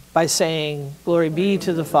 by saying, glory be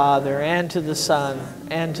to the Father, and to the Son,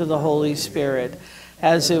 and to the Holy Spirit,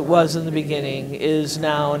 as it was in the beginning, is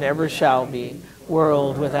now, and ever shall be,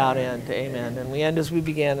 world without end. Amen. And we end as we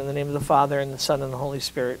began, in the name of the Father, and the Son, and the Holy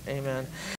Spirit. Amen.